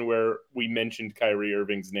section where we mentioned Kyrie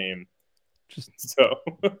Irving's name.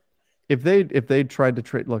 If they tried to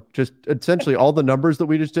trade, look, just essentially all the numbers that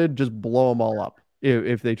we just did, just blow them all up.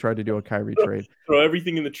 If they tried to do a Kyrie trade, throw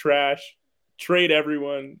everything in the trash, trade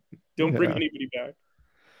everyone. Don't bring anybody back.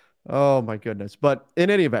 Oh my goodness. But in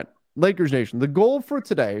any event, Lakers Nation, the goal for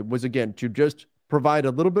today was again to just provide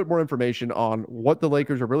a little bit more information on what the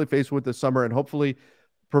Lakers are really faced with this summer and hopefully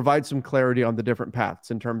provide some clarity on the different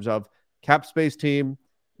paths in terms of cap space team,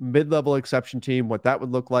 mid-level exception team, what that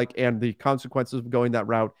would look like, and the consequences of going that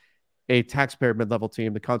route, a taxpayer mid-level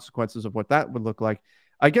team, the consequences of what that would look like.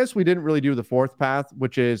 I guess we didn't really do the fourth path,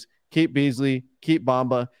 which is keep Beasley, keep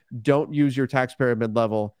Bamba, don't use your taxpayer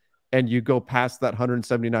mid-level, and you go past that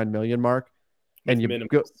 $179 million mark and you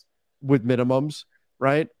go with minimums,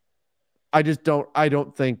 right? I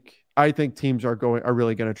think teams are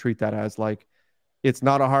really going to treat that as like, it's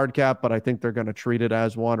not a hard cap, but I think they're going to treat it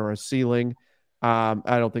as one or a ceiling. I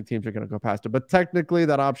don't think teams are going to go past it, but technically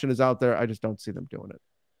that option is out there. I just don't see them doing it.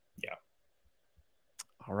 Yeah.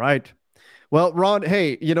 All right. Well, Ron,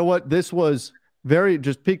 hey, you know what? This was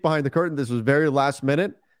just peek behind the curtain. This was very last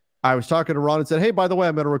minute. I was talking to Ron and said, hey, by the way,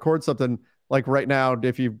 I'm going to record something like right now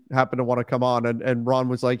if you happen to want to come on. And Ron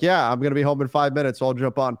was like, yeah, I'm going to be home in 5 minutes, so I'll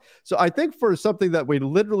jump on. So I think for something that we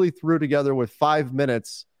literally threw together with 5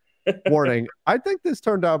 minutes warning, I think this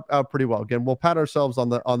turned out pretty well. Again, we'll pat ourselves on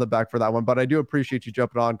the back for that one, but I do appreciate you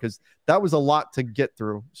jumping on because that was a lot to get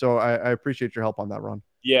through. So I appreciate your help on that, Ron.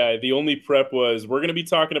 Yeah, the only prep was we're going to be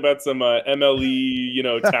talking about some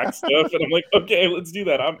MLE, tax stuff. And I'm like, okay, let's do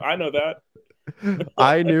that. I know that.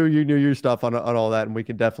 I knew you knew your stuff on all that, and we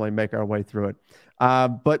can definitely make our way through it.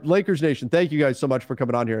 But Lakers Nation, thank you guys so much for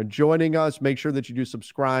coming on here and joining us. Make sure that you do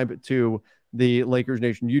subscribe to the Lakers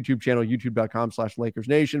Nation YouTube channel, youtube.com/Lakers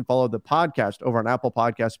Nation. Follow the podcast over on Apple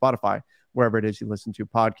Podcasts, Spotify, wherever it is you listen to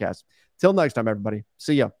podcasts. Till next time, everybody.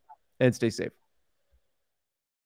 See ya and stay safe.